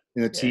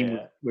in a team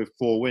with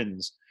 4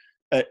 wins.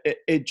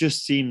 It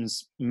just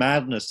seems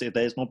madness if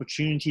there's an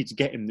opportunity to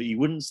get him that you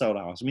wouldn't sell the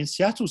house. I mean,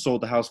 Seattle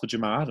sold the house for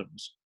Jamal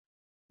Adams.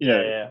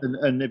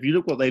 And if you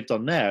look what they've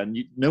done there, and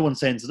no one's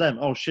saying to them,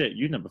 "Oh shit,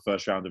 you never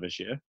first rounder this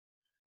year."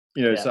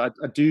 So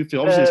I do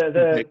feel obviously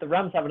the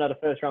Rams haven't had a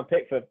first round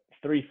pick for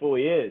 3-4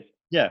 years.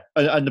 Yeah,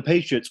 and the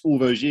Patriots, all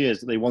those years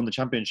that they won the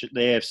championship, the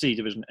AFC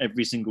division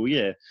every single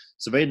year,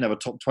 so they didn't have a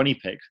top 20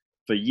 pick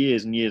for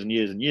years and years and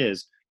years and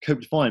years.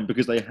 Coped fine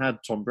because they had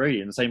Tom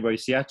Brady in the same way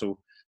Seattle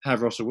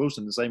have Russell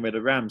Wilson, the same way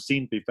the Rams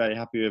seem to be very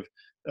happy with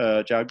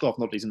Jared Goff.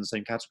 Not that he's in the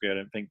same category, I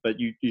don't think, but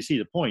you see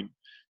the point.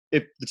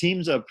 If the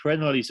teams that are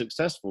perennially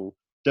successful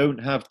don't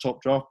have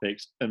top draft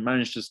picks and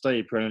manage to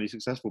stay perennially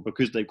successful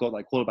because they've got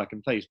that quarterback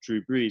in place,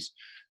 Drew Brees,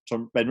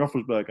 Ben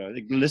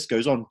Roethlisberger, the list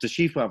goes on. The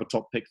Chiefs will have a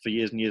top pick for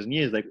years and years and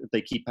years.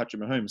 They keep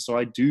Patrick Mahomes. So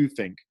I do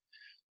think,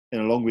 in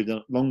a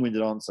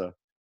long-winded answer,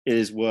 it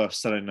is worth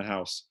selling the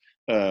house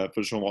for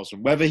Deshaun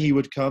Watson. Whether he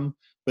would come,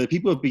 but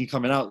people have been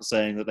coming out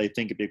saying that they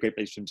think it'd be a great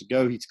place for him to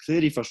go. He's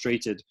clearly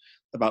frustrated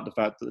about the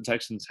fact that the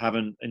Texans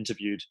haven't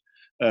interviewed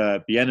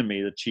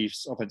Bieniemy, the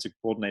Chiefs' offensive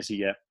coordinator,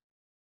 yet.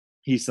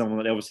 He's someone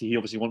that he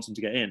obviously wants him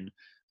to get in.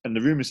 And the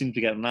rumours seem to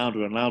be getting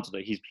louder and louder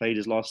that he's played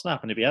his last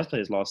snap. And if he has played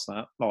his last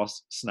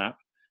snap,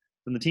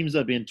 then the teams that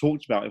are being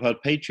talked about, I've heard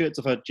Patriots,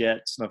 I've heard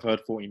Jets, and I've heard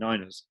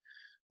 49ers.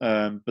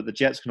 But the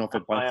Jets can offer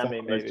by far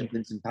the most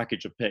convincing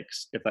package of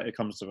picks if it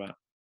comes to that.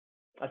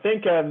 I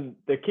think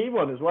the key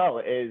one as well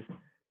is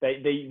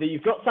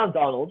you've got Sam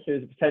Darnold,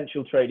 who's a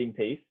potential trading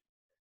piece,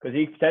 because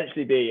he could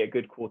potentially be a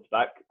good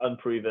quarterback,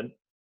 unproven.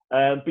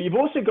 But you've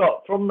also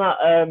got, from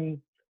that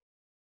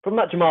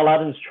Jamal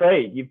Adams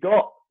trade, you've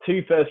got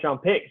 2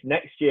 first-round picks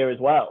next year as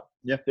well.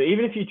 Yeah. So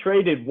even if you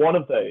traded one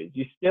of those,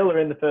 you still are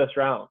in the first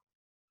round,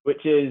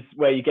 which is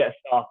where you get a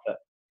starter.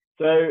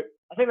 So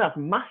I think that's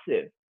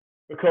massive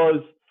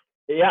because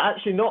they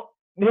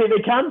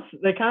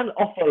can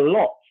offer a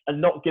lot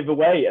and not give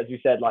away, as we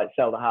said, like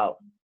sell the house,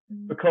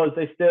 because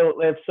they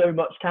have so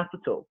much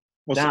capital.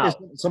 Well, now.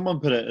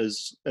 Someone put it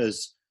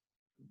as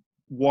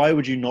why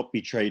would you not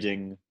be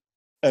trading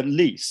at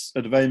least,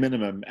 at the very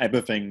minimum,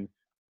 everything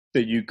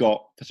that you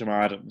got for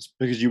Jamal Adams?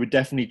 Because you would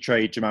definitely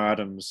trade Jamal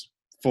Adams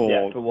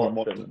for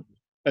Watson.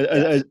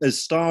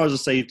 As star as a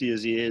safety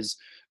as he is,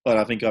 and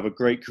I think he'll have a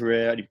great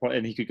career,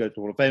 and he could go to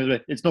the Hall of Fame.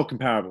 It's not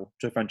comparable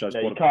to a franchise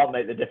quarterback. You can't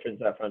make the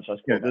difference at a franchise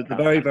quarterback. The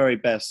very, very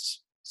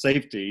best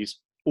safeties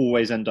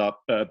always end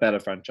up at a better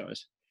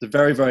franchise. The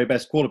very, very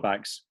best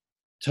quarterbacks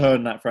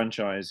turn that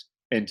franchise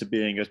into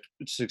being a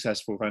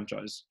successful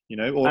franchise,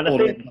 or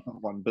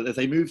one. But if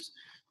they moved,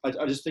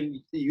 I just think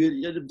at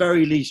the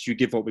very least you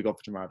give what we got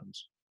for Jamal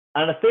Adams.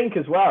 And I think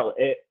as well,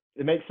 it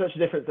makes such a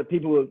difference that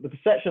the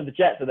perception of the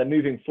Jets that they're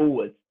moving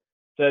forward.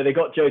 So they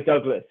got Joe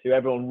Douglas, who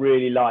everyone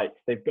really likes.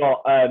 They've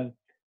got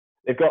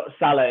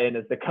Salah in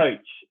as the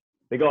coach.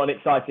 They got an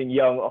exciting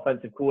young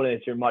offensive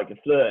coordinator in Mike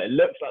LaFleur. It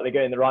looks like they're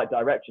going in the right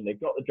direction.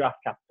 They've got the draft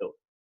capital.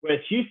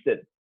 Whereas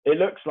Houston, it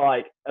looks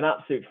like an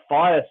absolute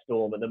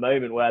firestorm at the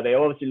moment, where they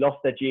obviously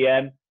lost their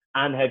GM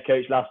and head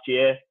coach last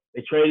year.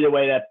 They traded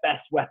away their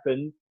best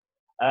weapons,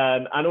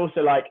 and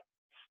also like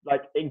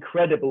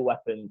incredible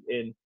weapons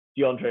in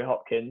DeAndre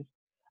Hopkins.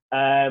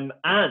 And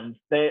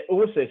they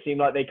also seem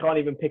like they can't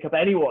even pick up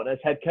anyone as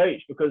head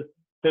coach, because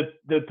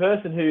the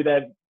person who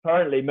they're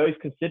currently most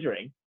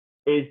considering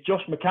is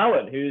Josh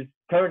McCown, who's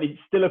currently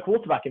still a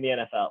quarterback in the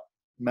NFL.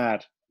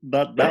 Mad.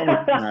 That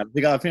was mad.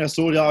 I think I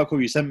saw the article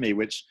you sent me,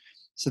 which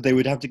said they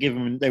would want to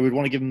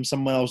give him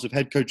someone else with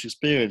head coach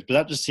experience, but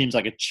that just seems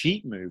like a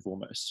cheat move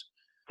almost.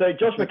 So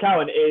Josh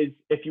McCown is,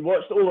 if you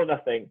watched All or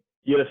Nothing,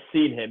 you'll have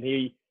seen him.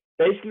 He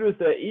basically was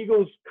the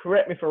Eagles,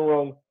 correct me if I'm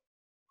wrong,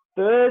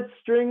 third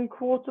string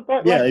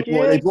quarterback Yeah, last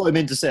year. they brought him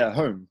in to sit at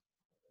home.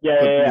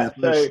 Yeah.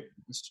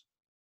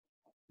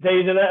 So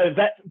he's a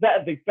vet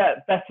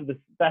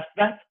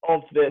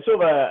of the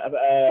sort of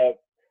a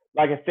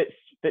like a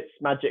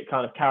Fitzmagic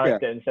kind of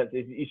character in the sense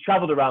that he's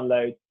travelled around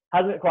loads,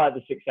 hasn't quite had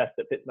the success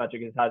that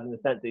Fitzmagic has had in the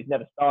sense that he's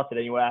never started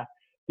anywhere.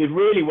 Did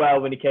really well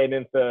when he came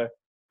in for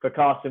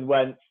Carson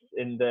Wentz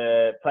in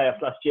the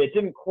playoffs last year.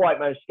 Didn't quite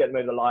manage to get them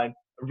over the line.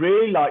 A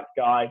really liked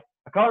guy.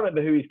 I can't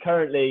remember who he's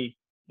currently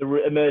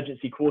the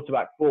emergency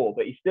quarterback for,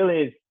 but he still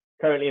is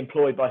currently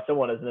employed by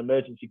someone as an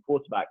emergency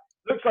quarterback.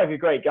 Looks like a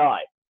great guy,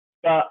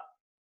 but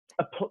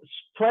a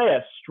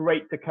player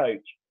straight to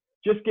coach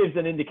just gives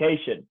an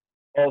indication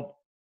of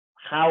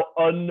how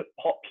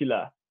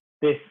unpopular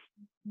this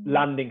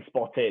landing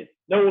spot is.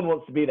 No one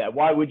wants to be there.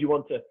 Why would you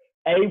want to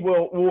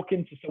walk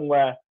into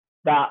somewhere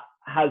that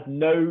has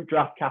no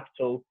draft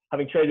capital,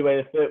 having traded away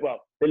the third?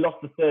 Well, they lost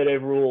the third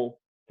overall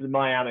to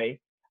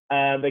Miami.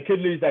 They could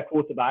lose their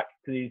quarterback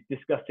because he's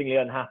disgustingly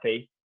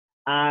unhappy,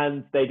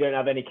 and they don't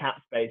have any cap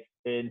space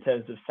in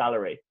terms of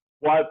salary.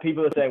 Why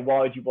people are saying, why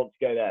would you want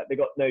to go there? They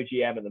got no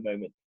GM at the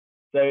moment.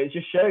 So it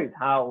just shows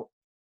how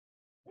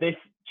this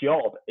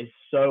job is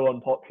so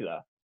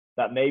unpopular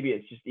that maybe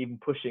it's just even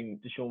pushing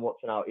Deshaun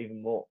Watson out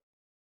even more.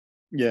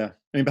 Yeah,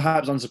 I mean,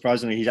 perhaps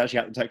unsurprisingly, he's actually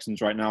at the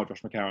Texans right now,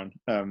 Josh McCarron.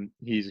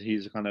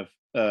 He's a kind of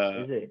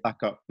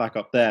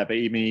backup there, but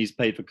I mean, he's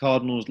played for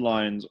Cardinals,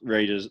 Lions,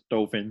 Raiders,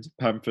 Dolphins,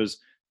 Panthers,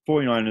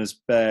 49ers,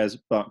 Bears,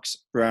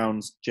 Bucks,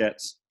 Browns,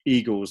 Jets,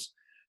 Eagles,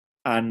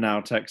 and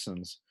now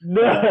Texans.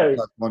 No,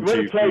 1,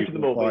 2, 3,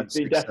 4, 5,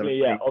 6, 7,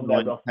 8, on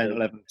 9, their 10,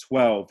 11,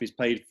 12. He's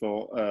played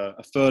for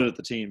a third of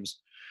the teams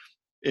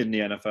in the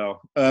NFL.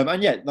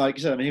 And yeah, like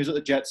I said, I mean, he was at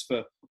the Jets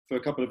for a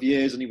couple of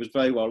years, and he was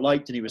very well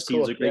liked, and he was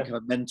seen as a great kind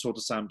of mentor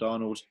to Sam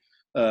Darnold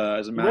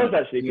as a man. He was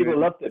actually. People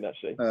loved him,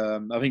 actually.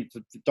 I think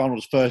for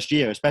Darnold's first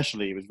year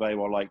especially, he was very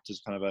well liked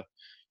as kind of a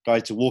guy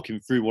to walk him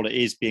through what it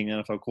is being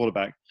an NFL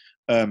quarterback.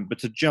 But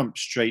to jump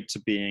straight to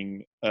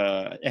being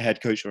a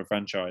head coach of a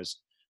franchise.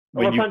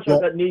 A franchise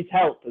that needs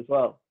help as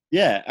well.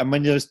 Yeah, and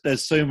when there's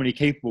so many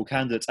capable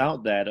candidates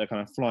out there that are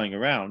kind of flying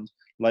around,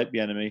 like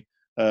Bieniemy,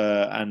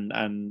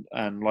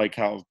 and like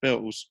out of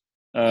Bills,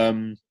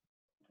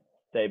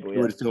 it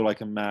would feel like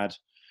a mad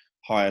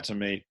hire to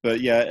me. But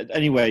yeah,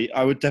 anyway,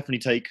 I would definitely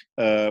take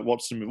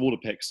Watson with all the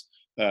picks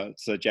to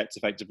the Jets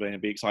effectively, and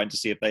it'd be exciting to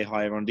see if they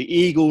hire on. The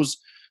Eagles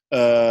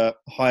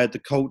hired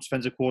the Colts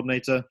defensive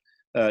coordinator,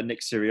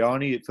 Nick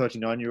Sirianni,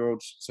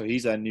 39-year-old, so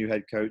he's their new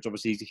head coach.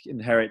 Obviously, he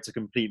inherits a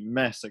complete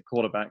mess at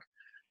quarterback.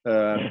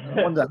 I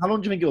wonder, how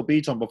long do you think it'll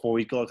be, Tom, before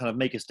he's got to kind of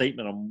make a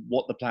statement on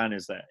what the plan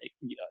is there?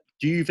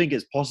 Do you think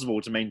it's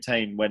possible to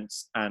maintain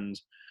Wentz and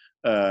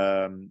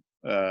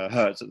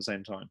Hurts at the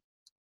same time?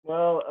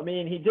 Well, I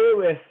mean, he did it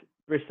with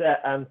Brissett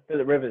and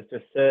Phillip Rivers to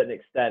a certain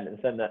extent, in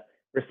the sense that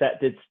Brissett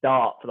did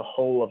start for the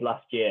whole of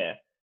last year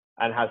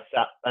and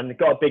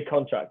got a big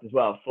contract as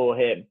well for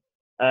him.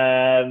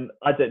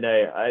 I don't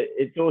know.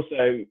 It's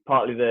also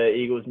partly the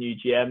Eagles' new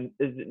GM.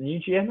 Is it new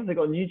GM? Have they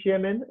got a new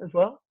GM in as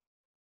well?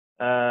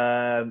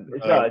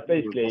 It's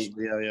basically,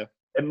 possibly, yeah.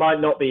 It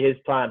might not be his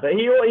plan, but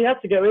he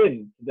had to go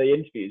in to the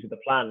interviews with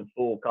a plan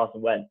for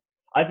Carson Wentz.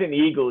 I think the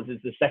Eagles is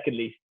the second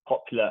least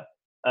popular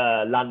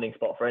landing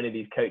spot for any of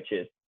these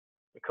coaches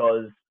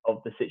because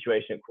of the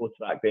situation at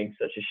quarterback being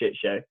such a shit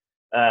show.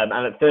 And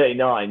at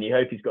 39, you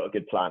hope he's got a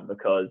good plan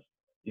because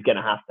he's going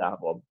to have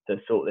one to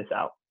sort this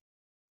out.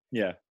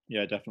 Yeah,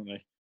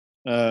 definitely.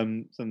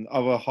 Some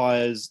other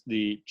hires,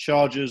 the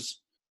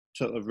Chargers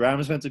took the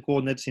Rams defensive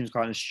coordinator. Seems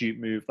quite an astute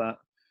move, that.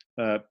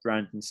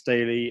 Brandon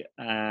Staley,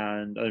 and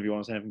I don't know if you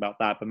want to say anything about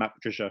that, but Matt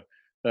Patricia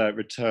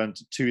returned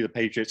to the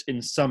Patriots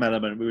in some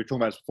element. We were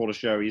talking about this before the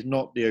show. He's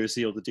not the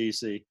OC or the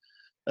DC.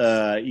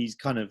 He's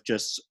kind of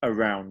just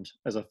around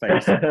as a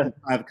face. Can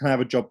I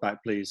have a job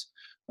back, please?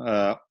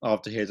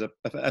 After his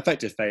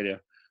effective failure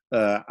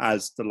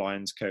as the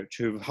Lions coach,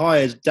 who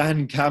hired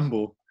Dan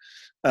Campbell,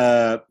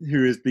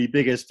 who is the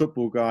biggest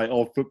football guy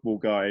of football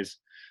guys,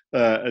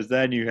 as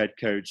their new head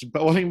coach.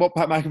 But I think what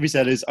Pat McAfee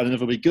said is, I don't know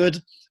if it'll be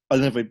good, I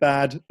don't know if it'll be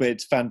bad, but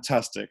it's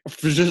fantastic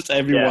for just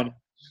everyone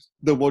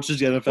that watches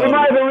the NFL. We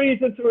might have a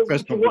reason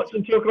to watch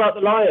and talk about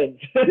the Lions.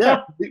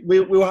 Yeah, we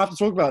will have to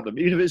talk about them,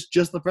 even if it's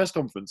just the press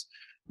conference.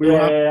 We will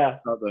have to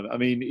talk about them. I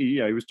mean, he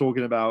was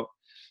talking about,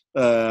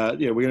 we're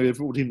going to be a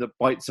football team that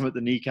bites them at the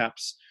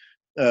kneecaps.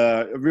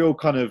 A real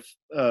kind of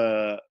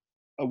a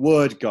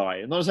word guy.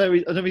 And not saying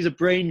I don't know if he's a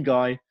brain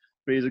guy,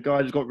 but he's a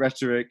guy who's got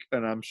rhetoric,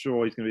 and I'm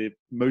sure he's going to be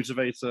a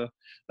motivator.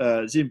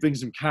 See him bring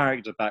some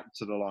character back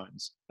to the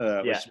Lions,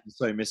 which has been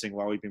so missing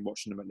while we've been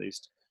watching them, at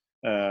least.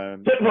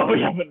 While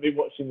we haven't been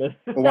watching them.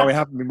 Or while we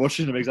haven't been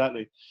watching them,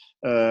 exactly.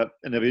 And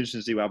it'll be interesting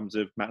to see what happens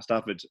with Matt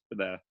Stafford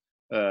there.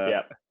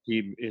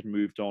 He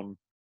moved on.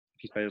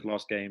 He's played his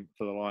last game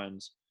for the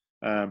Lions.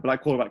 But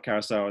that quarterback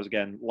carousel is,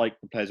 again, like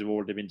the players we've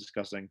already been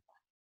discussing,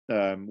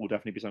 will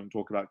definitely be something to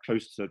talk about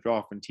closer to the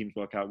draft when teams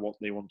work out what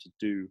they want to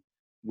do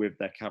with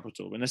their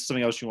capital. And this is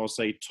something else you want to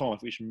say, Tom,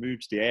 if we should move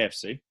to the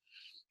AFC.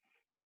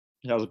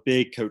 That was a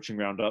big coaching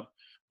roundup.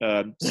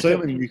 So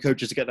many new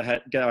coaches to get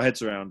our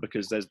heads around,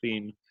 because there's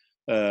been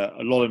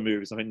a lot of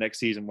moves. I think next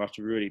season we'll have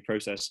to really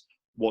process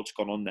what's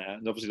gone on there.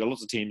 And obviously,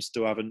 lots of teams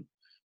still haven't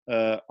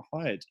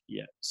hired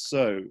yet.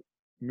 So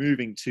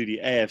moving to the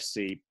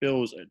AFC,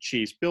 Bills at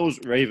Chiefs. Bills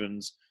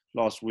Ravens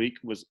last week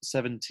was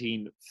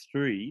 17-3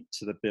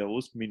 to the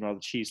Bills. Meanwhile,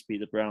 the Chiefs beat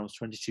the Browns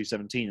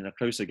 22-17 in a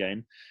closer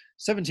game.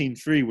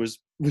 17-3 was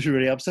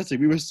really upsetting.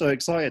 We were so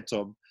excited,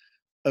 Tom,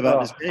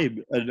 about this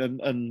game,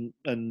 and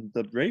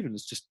the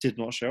Ravens just did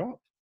not show up.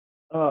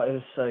 Oh, it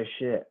was so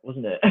shit,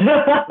 wasn't it?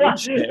 That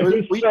was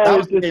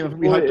the game I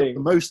think we hyped up the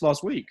most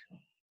last week.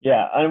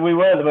 Yeah, and we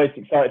were the most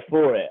excited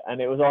for it,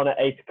 and it was on at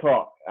 8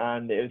 o'clock,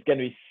 and it was going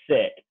to be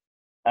sick.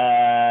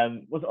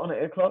 Was it on at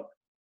 8 o'clock?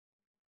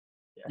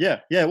 Yeah,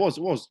 it was.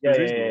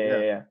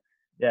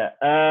 Yeah.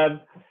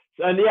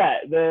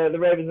 The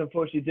Ravens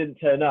unfortunately didn't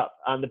turn up,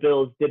 and the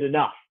Bills did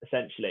enough,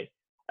 essentially.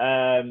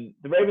 The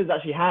Ravens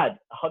actually had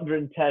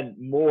 110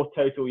 more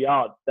total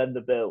yards than the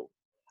Bills,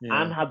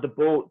 and had the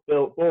ball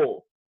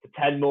for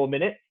 10 more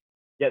minutes,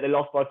 yet they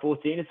lost by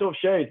 14. It sort of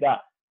shows that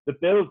the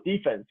Bills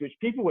defense, which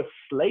people were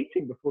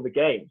slating before the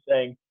game,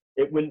 saying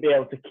it wouldn't be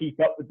able to keep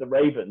up with the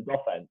Ravens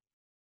offense,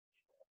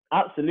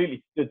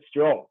 absolutely stood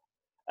strong.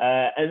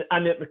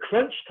 And at the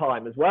crunch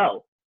time as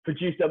well,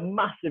 produced a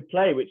massive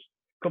play, which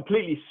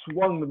completely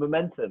swung the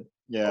momentum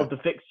of the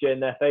fixture in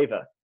their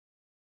favour.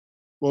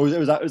 Well, it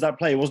was that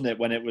play, wasn't it,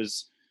 when it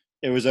was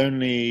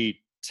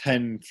only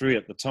 10-3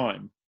 at the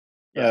time.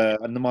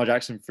 And Lamar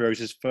Jackson throws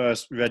his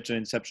first red zone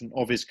interception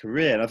of his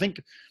career. And I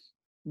think,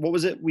 what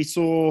was it? We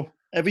saw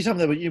every time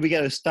we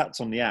get those stats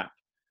on the app,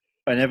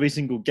 and every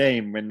single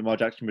game when Lamar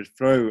Jackson would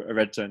throw a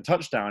red zone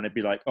touchdown, it'd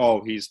be like,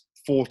 oh, he's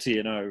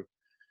 40-0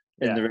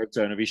 in the red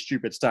zone of these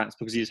stupid stats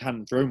because he just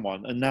hadn't thrown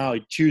one. And now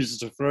he chooses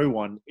to throw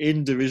one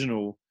in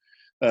divisional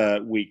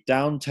week,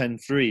 down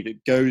 10-3,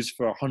 that goes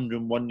for a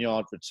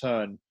 101-yard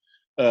return.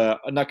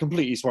 And that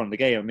completely swung the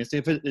game. I mean, it's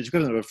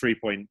equivalent of a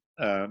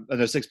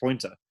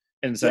 6-pointer.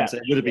 In the sense that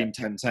it would have been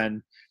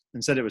 10-10.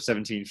 Instead, it was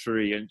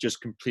 17-3 and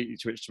just completely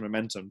switched to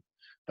momentum.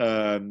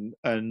 But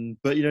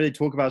they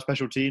talk about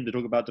special teams, they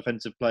talk about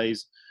defensive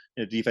plays,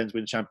 defense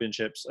wins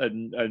championships,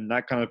 and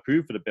that kind of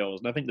proved for the Bills.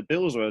 And I think the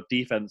Bills are a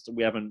defense that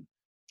we've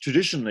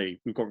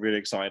got really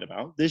excited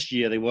about. This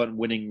year, they weren't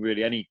winning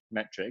really any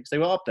metrics. They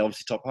were up there,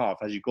 obviously top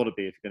half, as you've got to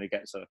be if you're going to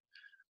get so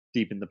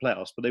deep in the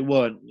playoffs. But they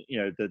weren't,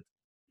 the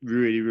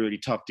really, really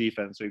tough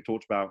defense we've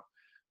talked about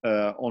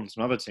on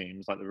some other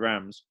teams like the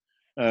Rams.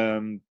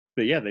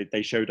 But yeah,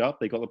 they showed up.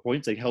 They got the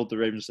points. They held the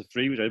Ravens to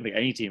 3, which I don't think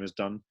any team has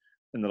done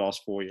in the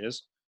last 4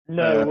 years.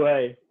 No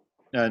way.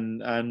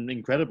 And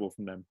incredible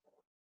from them.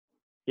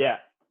 Yeah.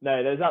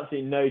 No, there's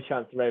absolutely no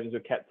chance the Ravens were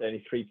kept to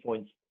only 3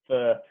 points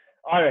for.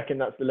 I reckon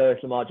that's the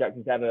lowest Lamar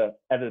Jackson's ever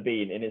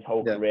been in his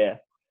whole career.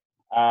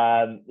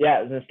 It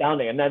was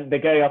astounding. And then they're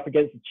going up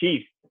against the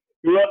Chiefs,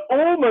 who are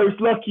almost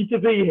lucky to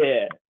be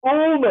here.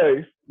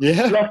 Almost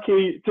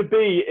lucky to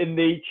be in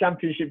the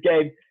championship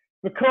game,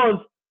 because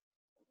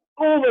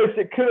almost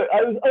it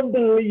was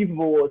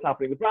unbelievable what was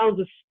happening. The Browns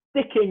are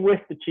sticking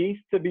with the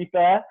Chiefs, to be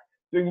fair,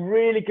 doing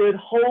really good,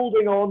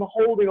 holding on.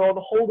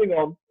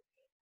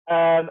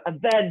 And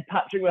then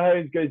Patrick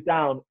Mahomes goes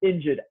down,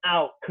 injured,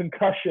 out,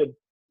 concussion.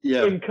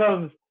 Yeah. In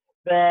comes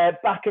their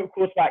backup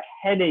quarterback,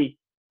 Henny.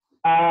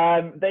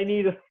 They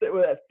need a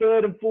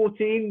 3rd and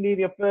 14,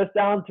 needing a first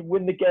down to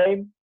win the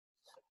game.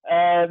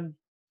 And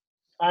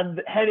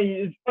Henny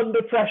is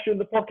under pressure in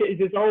the pocket. He's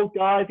this old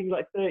guy, I think he's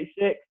like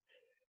 36.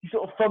 He's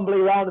sort of fumbling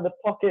around in the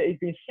pocket. He's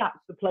been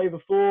sacked the play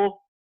before.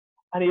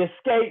 And he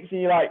escapes,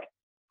 and you're like,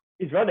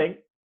 he's running.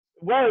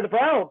 Where are the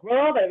Browns? Where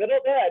are they? They're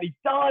not there. And he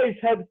dives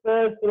head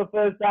first for the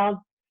first down,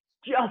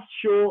 just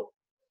short.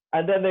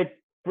 And then they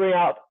bring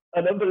out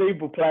an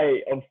unbelievable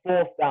play on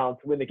 4th down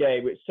to win the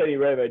game, which Tony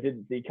Romo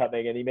didn't see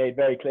coming, and he made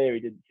very clear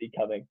he didn't see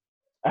coming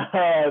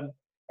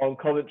on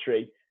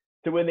commentary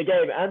to win the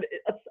game. And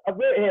I've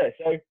wrote it here.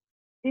 So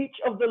each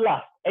of the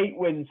last 8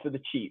 wins for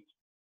the Chiefs,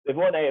 they've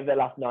won 8 of their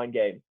last 9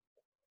 games,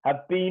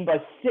 have been by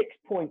 6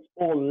 points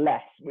or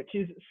less, which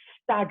is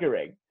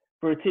staggering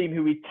for a team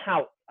who we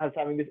tout as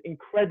having this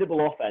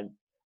incredible offense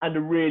and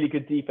a really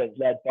good defense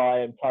led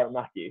by Tyrann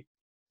Mathieu,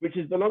 which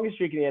is the longest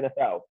streak in the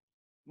NFL.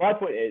 My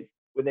point is,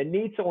 when they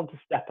need someone to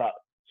step up,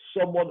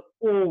 someone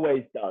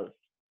always does.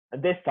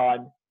 And this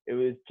time, it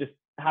was just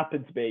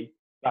happened to be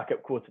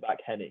backup quarterback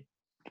Henny.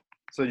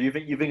 So you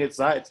think it's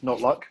that? It's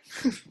not luck?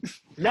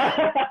 No.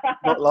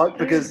 Not luck,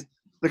 because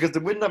to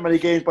win that many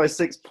games by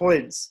 6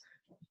 points,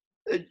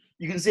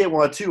 you can see it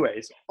one of 2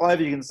 ways.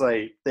 Either you can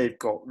say they've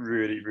got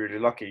really, really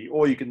lucky,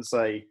 or you can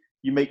say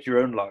you make your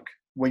own luck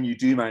when you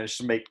do manage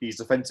to make these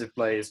defensive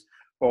plays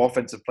or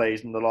offensive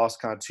plays in the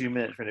last kind of 2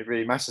 minutes when it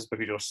really matters,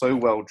 because you're so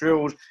well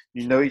drilled,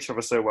 you know each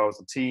other so well as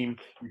a team,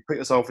 you put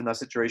yourself in that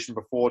situation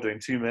before doing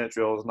 2-minute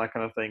drills and that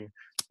kind of thing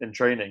in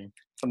training.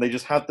 And they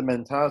just had the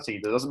mentality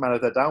that it doesn't matter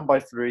if they're down by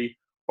 3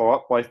 or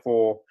up by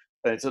 4,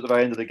 and it's at the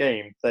very end of the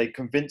game. They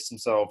convince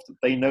themselves that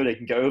they know they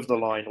can get over the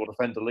line or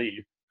defend the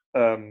lead,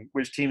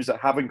 which teams that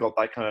haven't got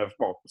that kind of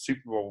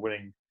Super Bowl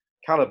winning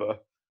caliber,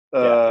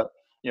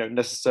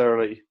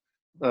 necessarily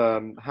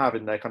have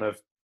in their kind of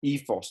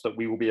ethos that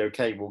we will be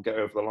okay, we'll get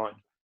over the line.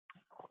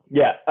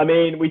 Yeah, I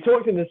mean, we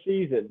talked in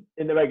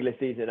the regular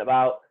season,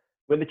 about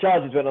when the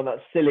Chargers went on that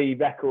silly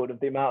record of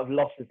the amount of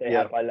losses they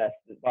had by less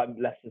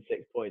than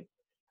 6 points.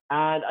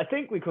 And I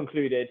think we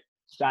concluded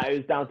that it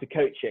was down to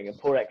coaching and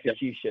poor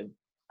execution.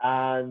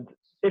 And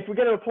if we're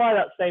going to apply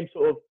that same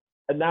sort of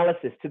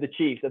analysis to the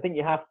Chiefs, I think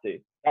you have to.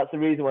 That's the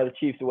reason why the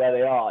Chiefs are where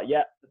they are.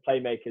 Yeah, the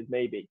playmakers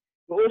maybe,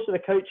 but also the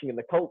coaching and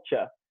the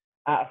culture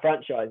at a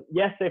franchise.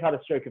 Yes, they've had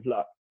a stroke of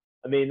luck.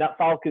 I mean, that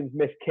Falcons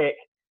missed kick,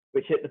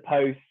 which hit the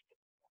post.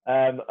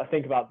 I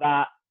think about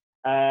that.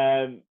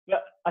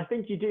 But I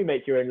think you do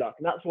make your own luck,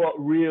 and that's what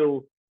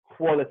real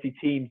quality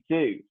teams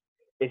do.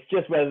 It's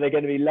just whether they're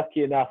going to be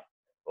lucky enough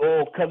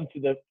or come to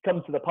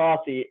the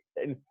party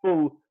in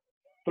full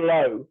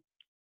flow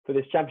for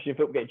this championship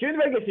football game. During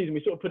the regular season,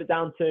 we sort of put it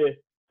down to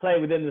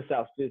playing within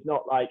themselves. It's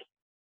not like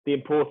the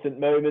important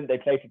moment they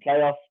play for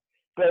playoffs.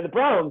 But the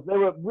Browns, they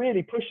were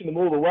really pushing them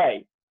all the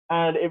way,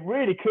 and it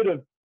really could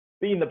have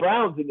been the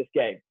Browns in this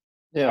game.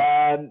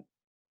 Yeah. And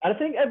I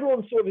think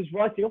everyone sort of is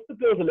writing off the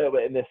Bills a little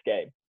bit in this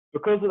game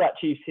because of that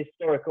Chiefs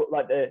historical,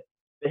 like the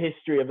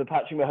history of the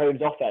Patrick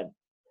Mahomes offense.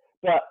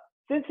 But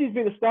since he's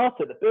been a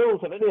starter, the Bills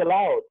have only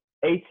allowed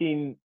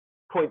 18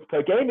 points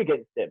per game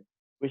against him,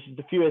 which is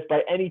the fewest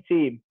by any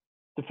team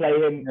to play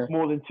him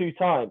more than 2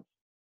 times,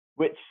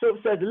 which sort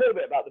of says a little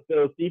bit about the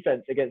Bills'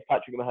 defense against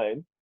Patrick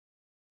Mahomes.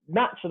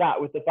 Match that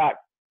with the fact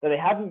that they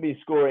haven't been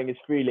scoring as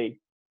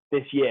freely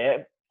this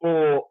year,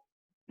 or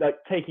like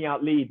taking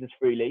out leads as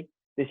freely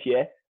this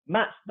year.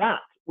 Match that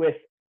with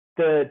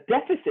the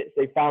deficits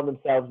they found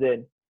themselves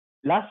in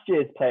last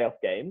year's playoff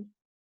games.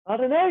 I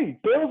don't know.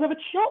 Bills have a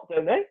shot,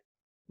 don't they?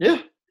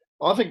 Yeah,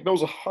 I think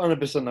Bills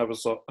 100%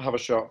 have a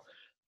shot.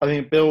 I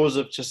think Bills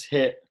have just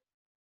hit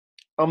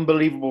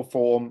unbelievable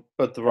form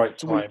at the right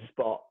time.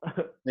 Spot.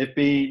 They've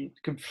been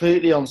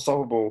completely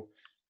unstoppable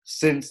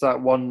since that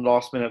one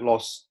last-minute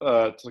loss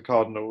to the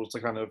Cardinals, to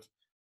kind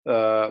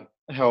of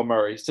Hail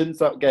Mary. Since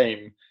that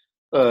game,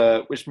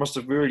 which must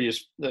have really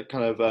just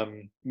kind of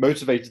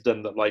motivated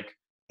them that, like,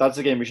 that's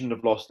a game we shouldn't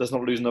have lost. Let's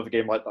not lose another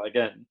game like that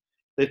again.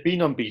 They've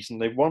been unbeaten.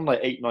 They've won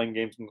like 8-9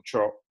 games on the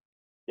trot.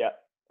 Yeah.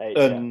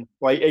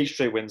 8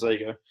 straight wins. There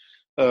you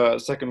go.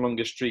 Second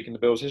longest streak in the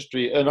Bills'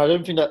 history. And I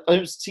don't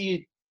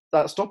see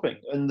that stopping.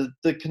 And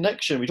the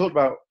connection, we talked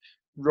about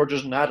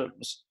Rodgers and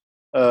Adams,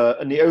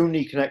 and the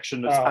only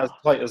connection that's as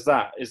tight as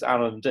that is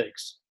Allen and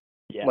Diggs.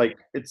 Yeah. Like,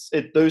 it's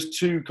those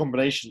two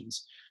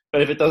combinations.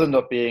 But if it does end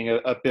up being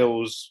a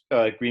Bills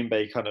Green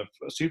Bay kind of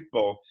a Super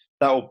Bowl,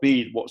 that will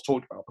be what's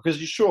talked about.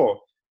 Because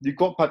you've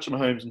got Patrick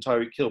Mahomes and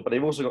Tyreek Hill, but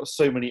they've also got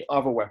so many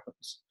other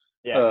weapons.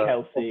 Yeah,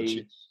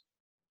 Kelsey.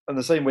 And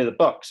the same way the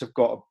Bucs have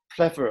got a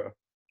plethora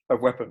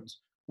of weapons.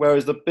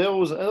 Whereas the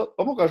Bills, I'm not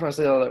going to try to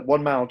say they're like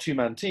one-man or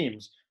two-man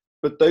teams,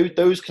 but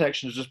those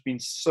connections have just been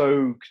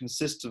so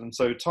consistent and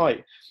so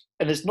tight.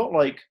 And it's not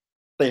like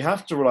they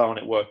have to rely on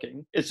it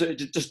working. It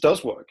just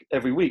does work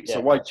every week. Yeah.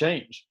 So why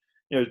change?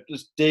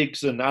 Just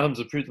Diggs and Adams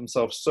have proved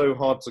themselves so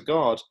hard to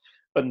guard,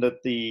 and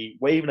that the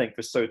wavelength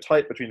is so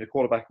tight between the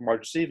quarterback and wide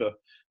receiver,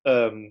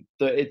 that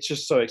it's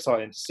just so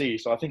exciting to see.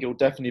 So I think it will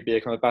definitely be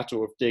a kind of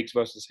battle of Diggs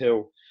versus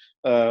Hill,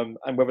 and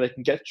whether they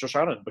can get Josh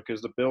Allen,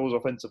 because the Bills'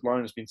 offensive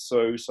line has been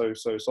so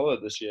solid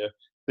this year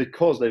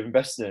because they've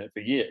invested in it for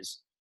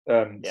years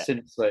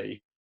since they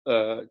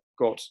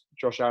got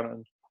Josh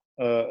Allen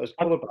as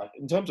quarterback.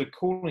 In terms of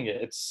calling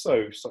it, it's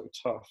so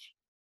tough.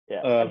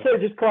 Yeah. And so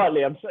just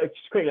quickly, I'm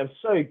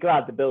so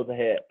glad the Bills are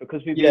here,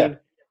 because we've been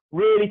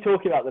really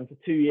talking about them for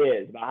 2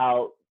 years, about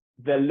how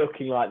they're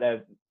looking like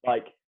they're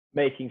like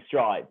making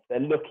strides. They're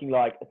looking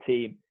like a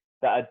team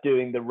that are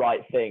doing the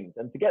right things.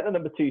 And to get the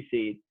number 2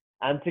 seed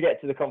and to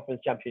get to the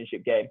conference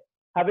championship game,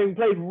 having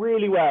played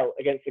really well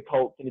against the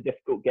Colts in a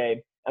difficult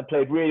game and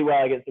played really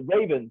well against the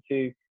Ravens,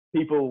 who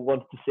people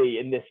wanted to see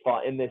in this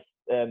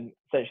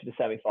essentially the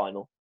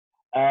semi-final.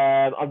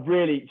 I'm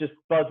really just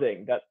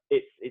buzzing that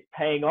it's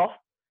paying off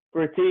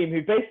for a team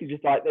who basically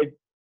just like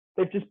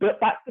they've just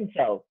backed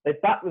themselves.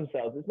 They've backed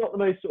themselves. It's not the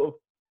most sort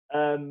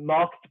of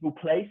marketable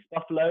place,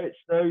 Buffalo. It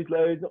snows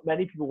loads. Not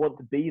many people want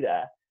to be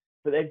there,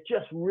 but they've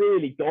just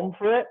really gone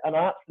for it, and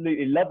I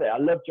absolutely love it. I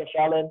love Josh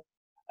Allen,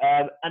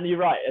 and you're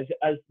right,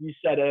 as you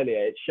said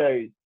earlier, it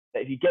shows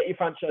that if you get your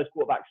franchise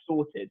quarterback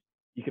sorted,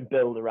 you can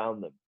build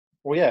around them.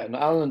 Well, yeah, and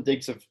Allen and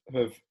Diggs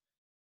have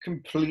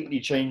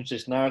completely changed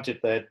this narrative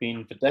there had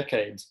been for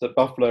decades, that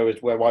Buffalo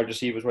is where wide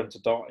receivers went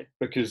to die,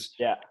 because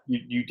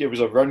it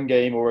was a run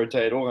game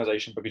oriented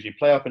organization, because you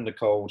play up in the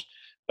cold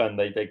and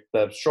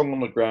they're strong on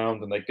the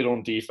ground and they're good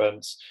on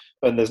defense,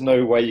 and there's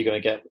no way you're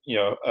going to get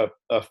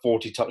a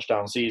 40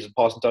 touchdown season,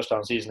 passing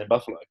touchdown season in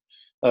Buffalo,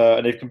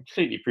 and they've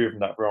completely proven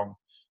that wrong.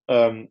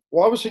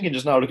 What I was thinking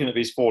just now, looking at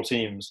these 4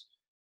 teams,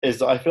 is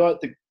that I feel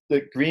like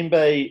the Green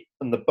Bay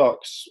and the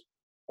Bucs,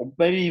 or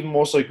maybe even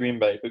more so Green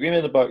Bay, but Green Bay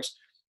and the Bucs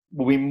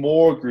will be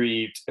more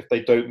aggrieved if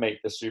they don't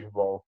make the Super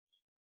Bowl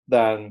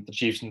than the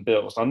Chiefs and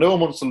Bills. Now, no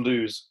one wants to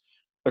lose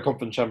a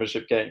conference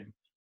championship game,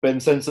 but in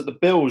the sense that the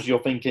Bills,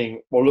 you're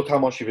thinking, well, look how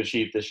much we've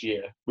achieved this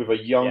year with a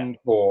young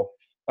core,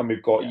 and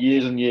we've got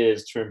years and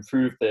years to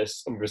improve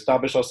this, and we've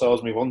established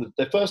ourselves, and we won.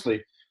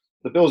 Firstly,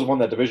 The Bills have won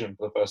their division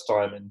for the first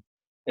time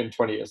in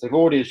 20 years. They've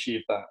already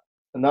achieved that.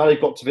 And now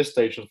they've got to this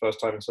stage for the first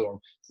time in so long.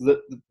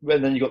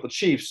 And then you've got the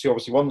Chiefs, who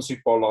obviously won the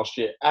Super Bowl last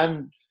year,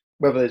 and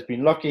whether it's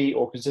been lucky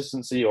or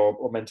consistency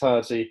or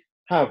mentality,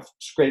 have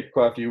scraped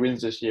quite a few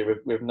wins this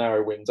year with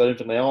narrow wins. I don't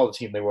think they are the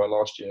team they were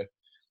last year,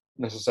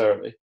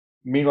 necessarily.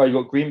 Meanwhile,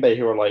 you've got Green Bay,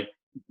 who are like,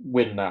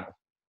 win now.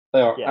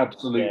 They are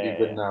absolutely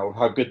win now.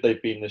 How good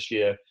they've been this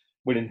year,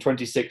 winning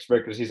 26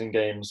 regular season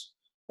games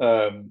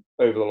over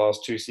the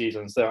last 2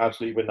 seasons. They're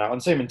absolutely win now.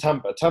 And same in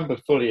Tampa. Tampa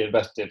fully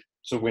invested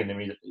to win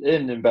immediately. They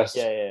didn't invest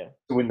to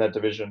win their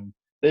division.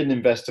 They didn't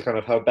invest to kind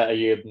of have a better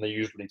year than they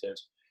usually did.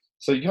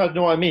 So you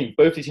know what I mean?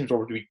 Both these teams will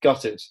probably be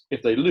gutted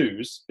if they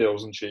lose,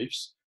 Bills and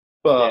Chiefs.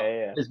 But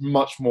it's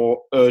much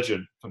more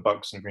urgent for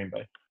Bucks and Green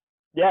Bay.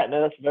 Yeah,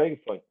 no, that's a very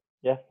good point.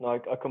 Yeah,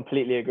 no, I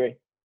completely agree.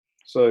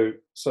 So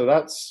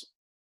that's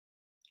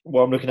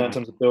what I'm looking at in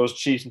terms of Bills,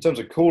 Chiefs. In terms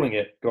of calling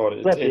it, God,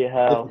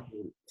 hell.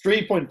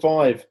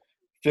 3.5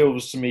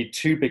 feels to me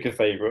too big a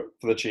favourite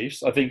for the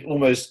Chiefs. I think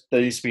almost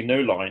there needs to be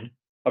no line.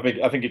 I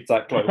think it's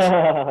that close,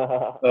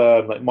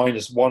 like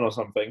 -1 or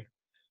something.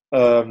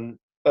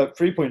 At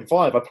 3.5,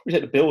 I'd probably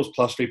take the Bills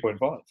plus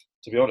 3.5.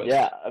 To be honest.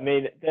 Yeah, I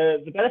mean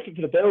the benefit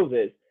for the Bills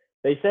is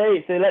they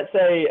say so. Let's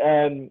say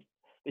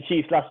the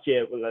Chiefs last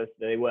year,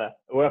 they were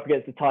up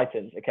against the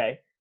Titans. Okay,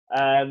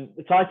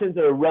 the Titans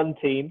are a run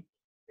team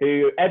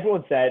who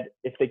everyone said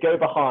if they go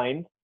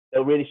behind,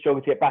 they'll really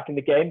struggle to get back in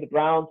the game. The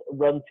Browns, a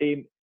run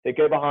team, they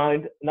go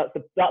behind, and that's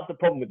the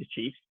problem with the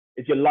Chiefs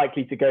is you're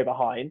likely to go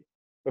behind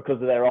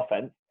because of their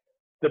offense.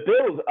 The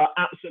Bills are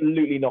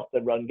absolutely not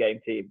the run game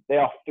team. They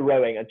are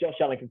throwing, and Josh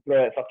Allen can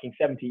throw it fucking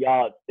 70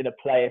 yards in a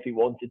play if he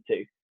wanted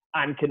to,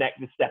 and connect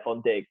with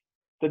Stephon Diggs.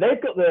 So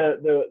they've got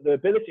the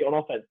ability on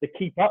offense to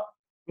keep up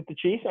with the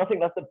Chiefs. I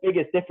think that's the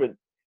biggest difference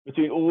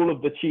between all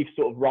of the Chiefs'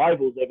 sort of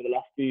rivals over the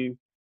last few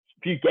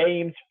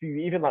games,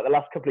 even like the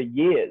last couple of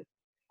years.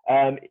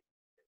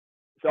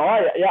 So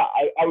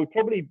I would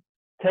probably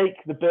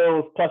take the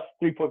Bills plus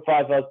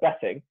 3.5 if I was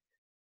betting.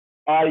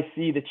 I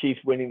see the Chiefs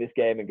winning this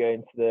game and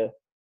going to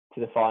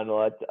the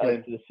final,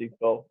 to the Super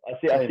Bowl.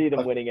 I see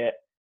them winning it.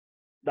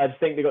 I just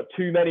think they've got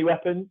too many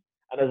weapons.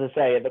 And as I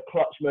say, at the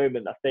clutch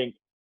moment, I think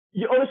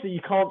honestly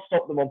you can't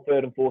stop them on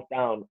 3rd and 4th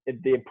down in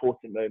the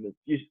important moments.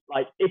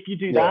 If you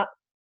do that,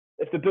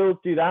 if the Bills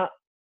do that,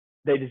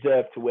 they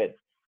deserve to win.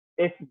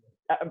 If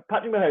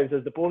Patrick Mahomes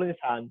has the ball in his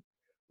hand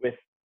with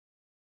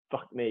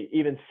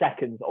even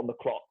seconds on the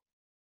clock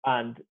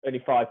and only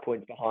 5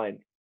 points behind,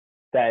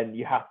 then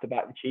you have to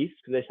back the Chiefs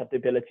because they just have the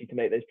ability to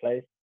make those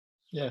plays.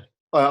 Yeah,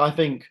 I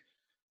think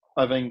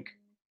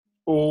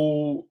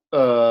all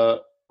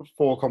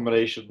 4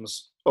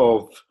 combinations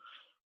of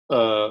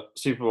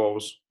Super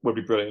Bowls would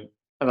be brilliant,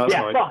 and that's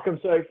nice. Fuck!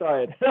 I'm so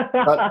excited.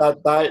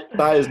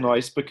 that is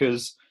nice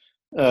because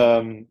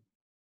I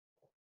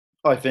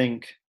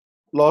think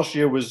last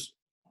year was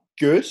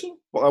good,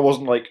 but I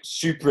wasn't like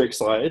super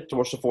excited to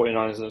watch the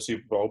 49ers in the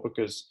Super Bowl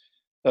because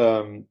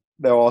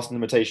there are some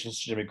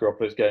limitations to Jimmy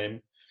Garoppolo's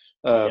game.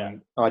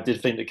 I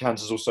did think that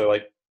Kansas also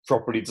like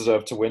properly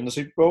deserved to win the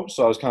Super Bowl,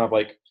 so I was kind of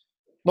like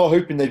not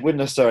hoping they'd win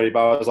necessarily, but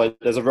I was like,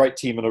 there's a right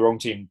team and a wrong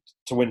team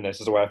to win this,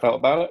 is the way I felt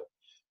about it.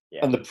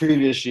 Yeah. And the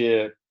previous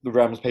year, the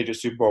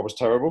Rams-Patriots Super Bowl was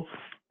terrible.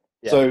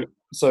 Yeah.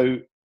 So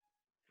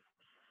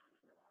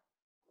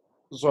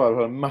sorry, I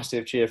heard a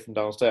massive cheer from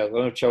downstairs. I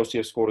don't know if Chelsea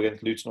have scored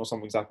against Luton or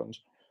something's happened.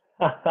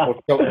 Or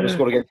Chelsea have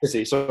scored against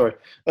City, sorry.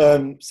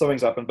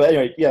 Something's happened. But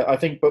anyway, I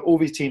think but all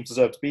these teams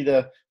deserve to be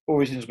there. All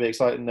these teams will be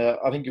exciting there.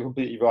 I think you're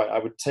completely right. I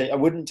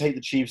wouldn't take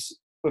the Chiefs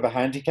with a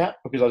handicap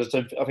because I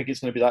think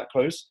it's going to be that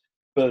close.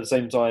 But at the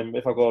same time,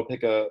 if I've got to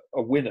pick a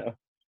winner,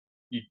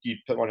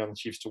 you'd put money on the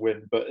Chiefs to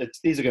win. But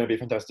these are going to be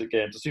fantastic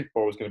games. The Super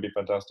Bowl is going to be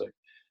fantastic.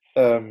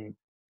 And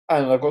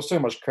I've got so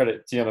much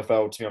credit to the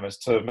NFL, to be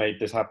honest, to have made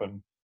this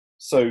happen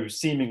so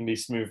seemingly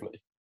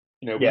smoothly.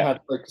 We had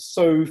like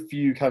so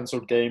few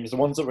cancelled games. The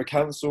ones that were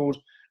cancelled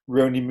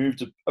were only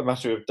moved a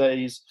matter of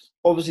days.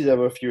 Obviously, there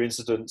were a few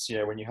incidents,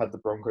 when you had the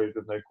Broncos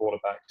with no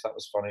quarterbacks. That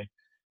was funny.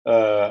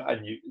 So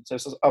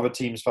other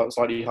teams felt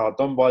slightly hard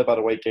done by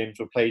the way games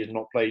were played and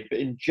not played. But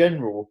in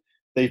general,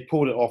 they've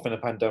pulled it off in a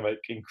pandemic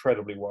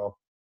incredibly well.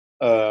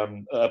 At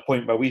a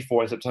point where we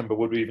thought in September,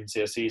 would we even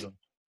see a season?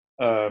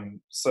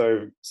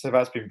 So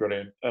that's been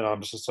brilliant. And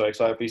I'm just so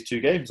excited for these 2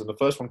 games. And the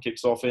first one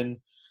kicks off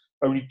in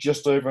only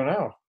just over an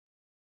hour.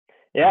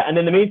 Yeah, and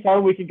in the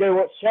meantime, we can go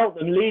watch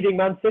Cheltenham leading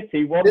Man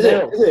City 1-0.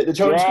 Is it? The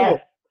Cheltenham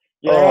score?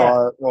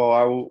 Yeah.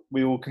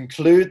 We will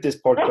conclude this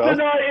podcast. What a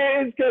night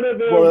it is going to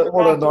be.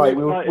 What a night.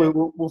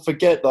 We'll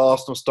forget that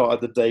Arsenal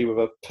started the day with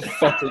a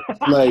pathetic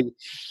play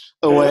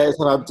away at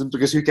Southampton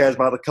because who cares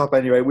about the cup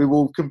anyway. We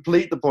will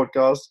complete the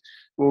podcast.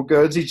 We'll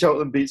go and see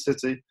Cheltenham beat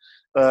City.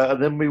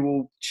 And then we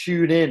will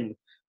tune in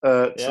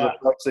to the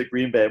Bucks at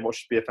Green Bay and what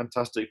should be a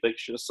fantastic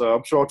fixture. So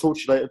I'm sure I'll talk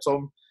to you later,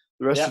 Tom.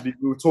 The rest of you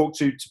we will talk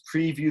to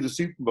preview the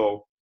Super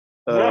Bowl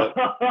next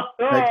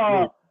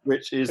week,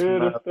 which is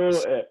I'm looking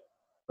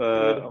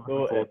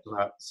forward to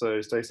that. So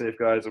stay safe,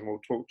 guys, and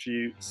we'll talk to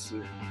you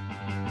soon.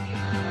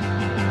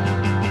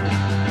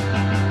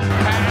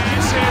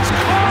 Pass is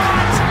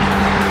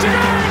caught!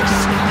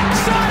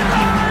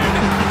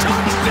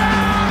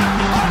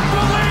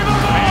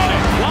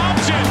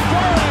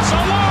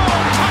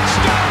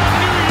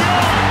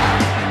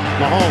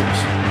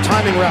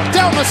 route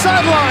down the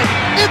sideline.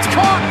 It's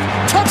caught.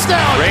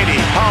 Touchdown.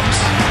 Brady pumps,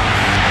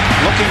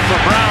 looking for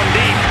Brown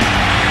deep.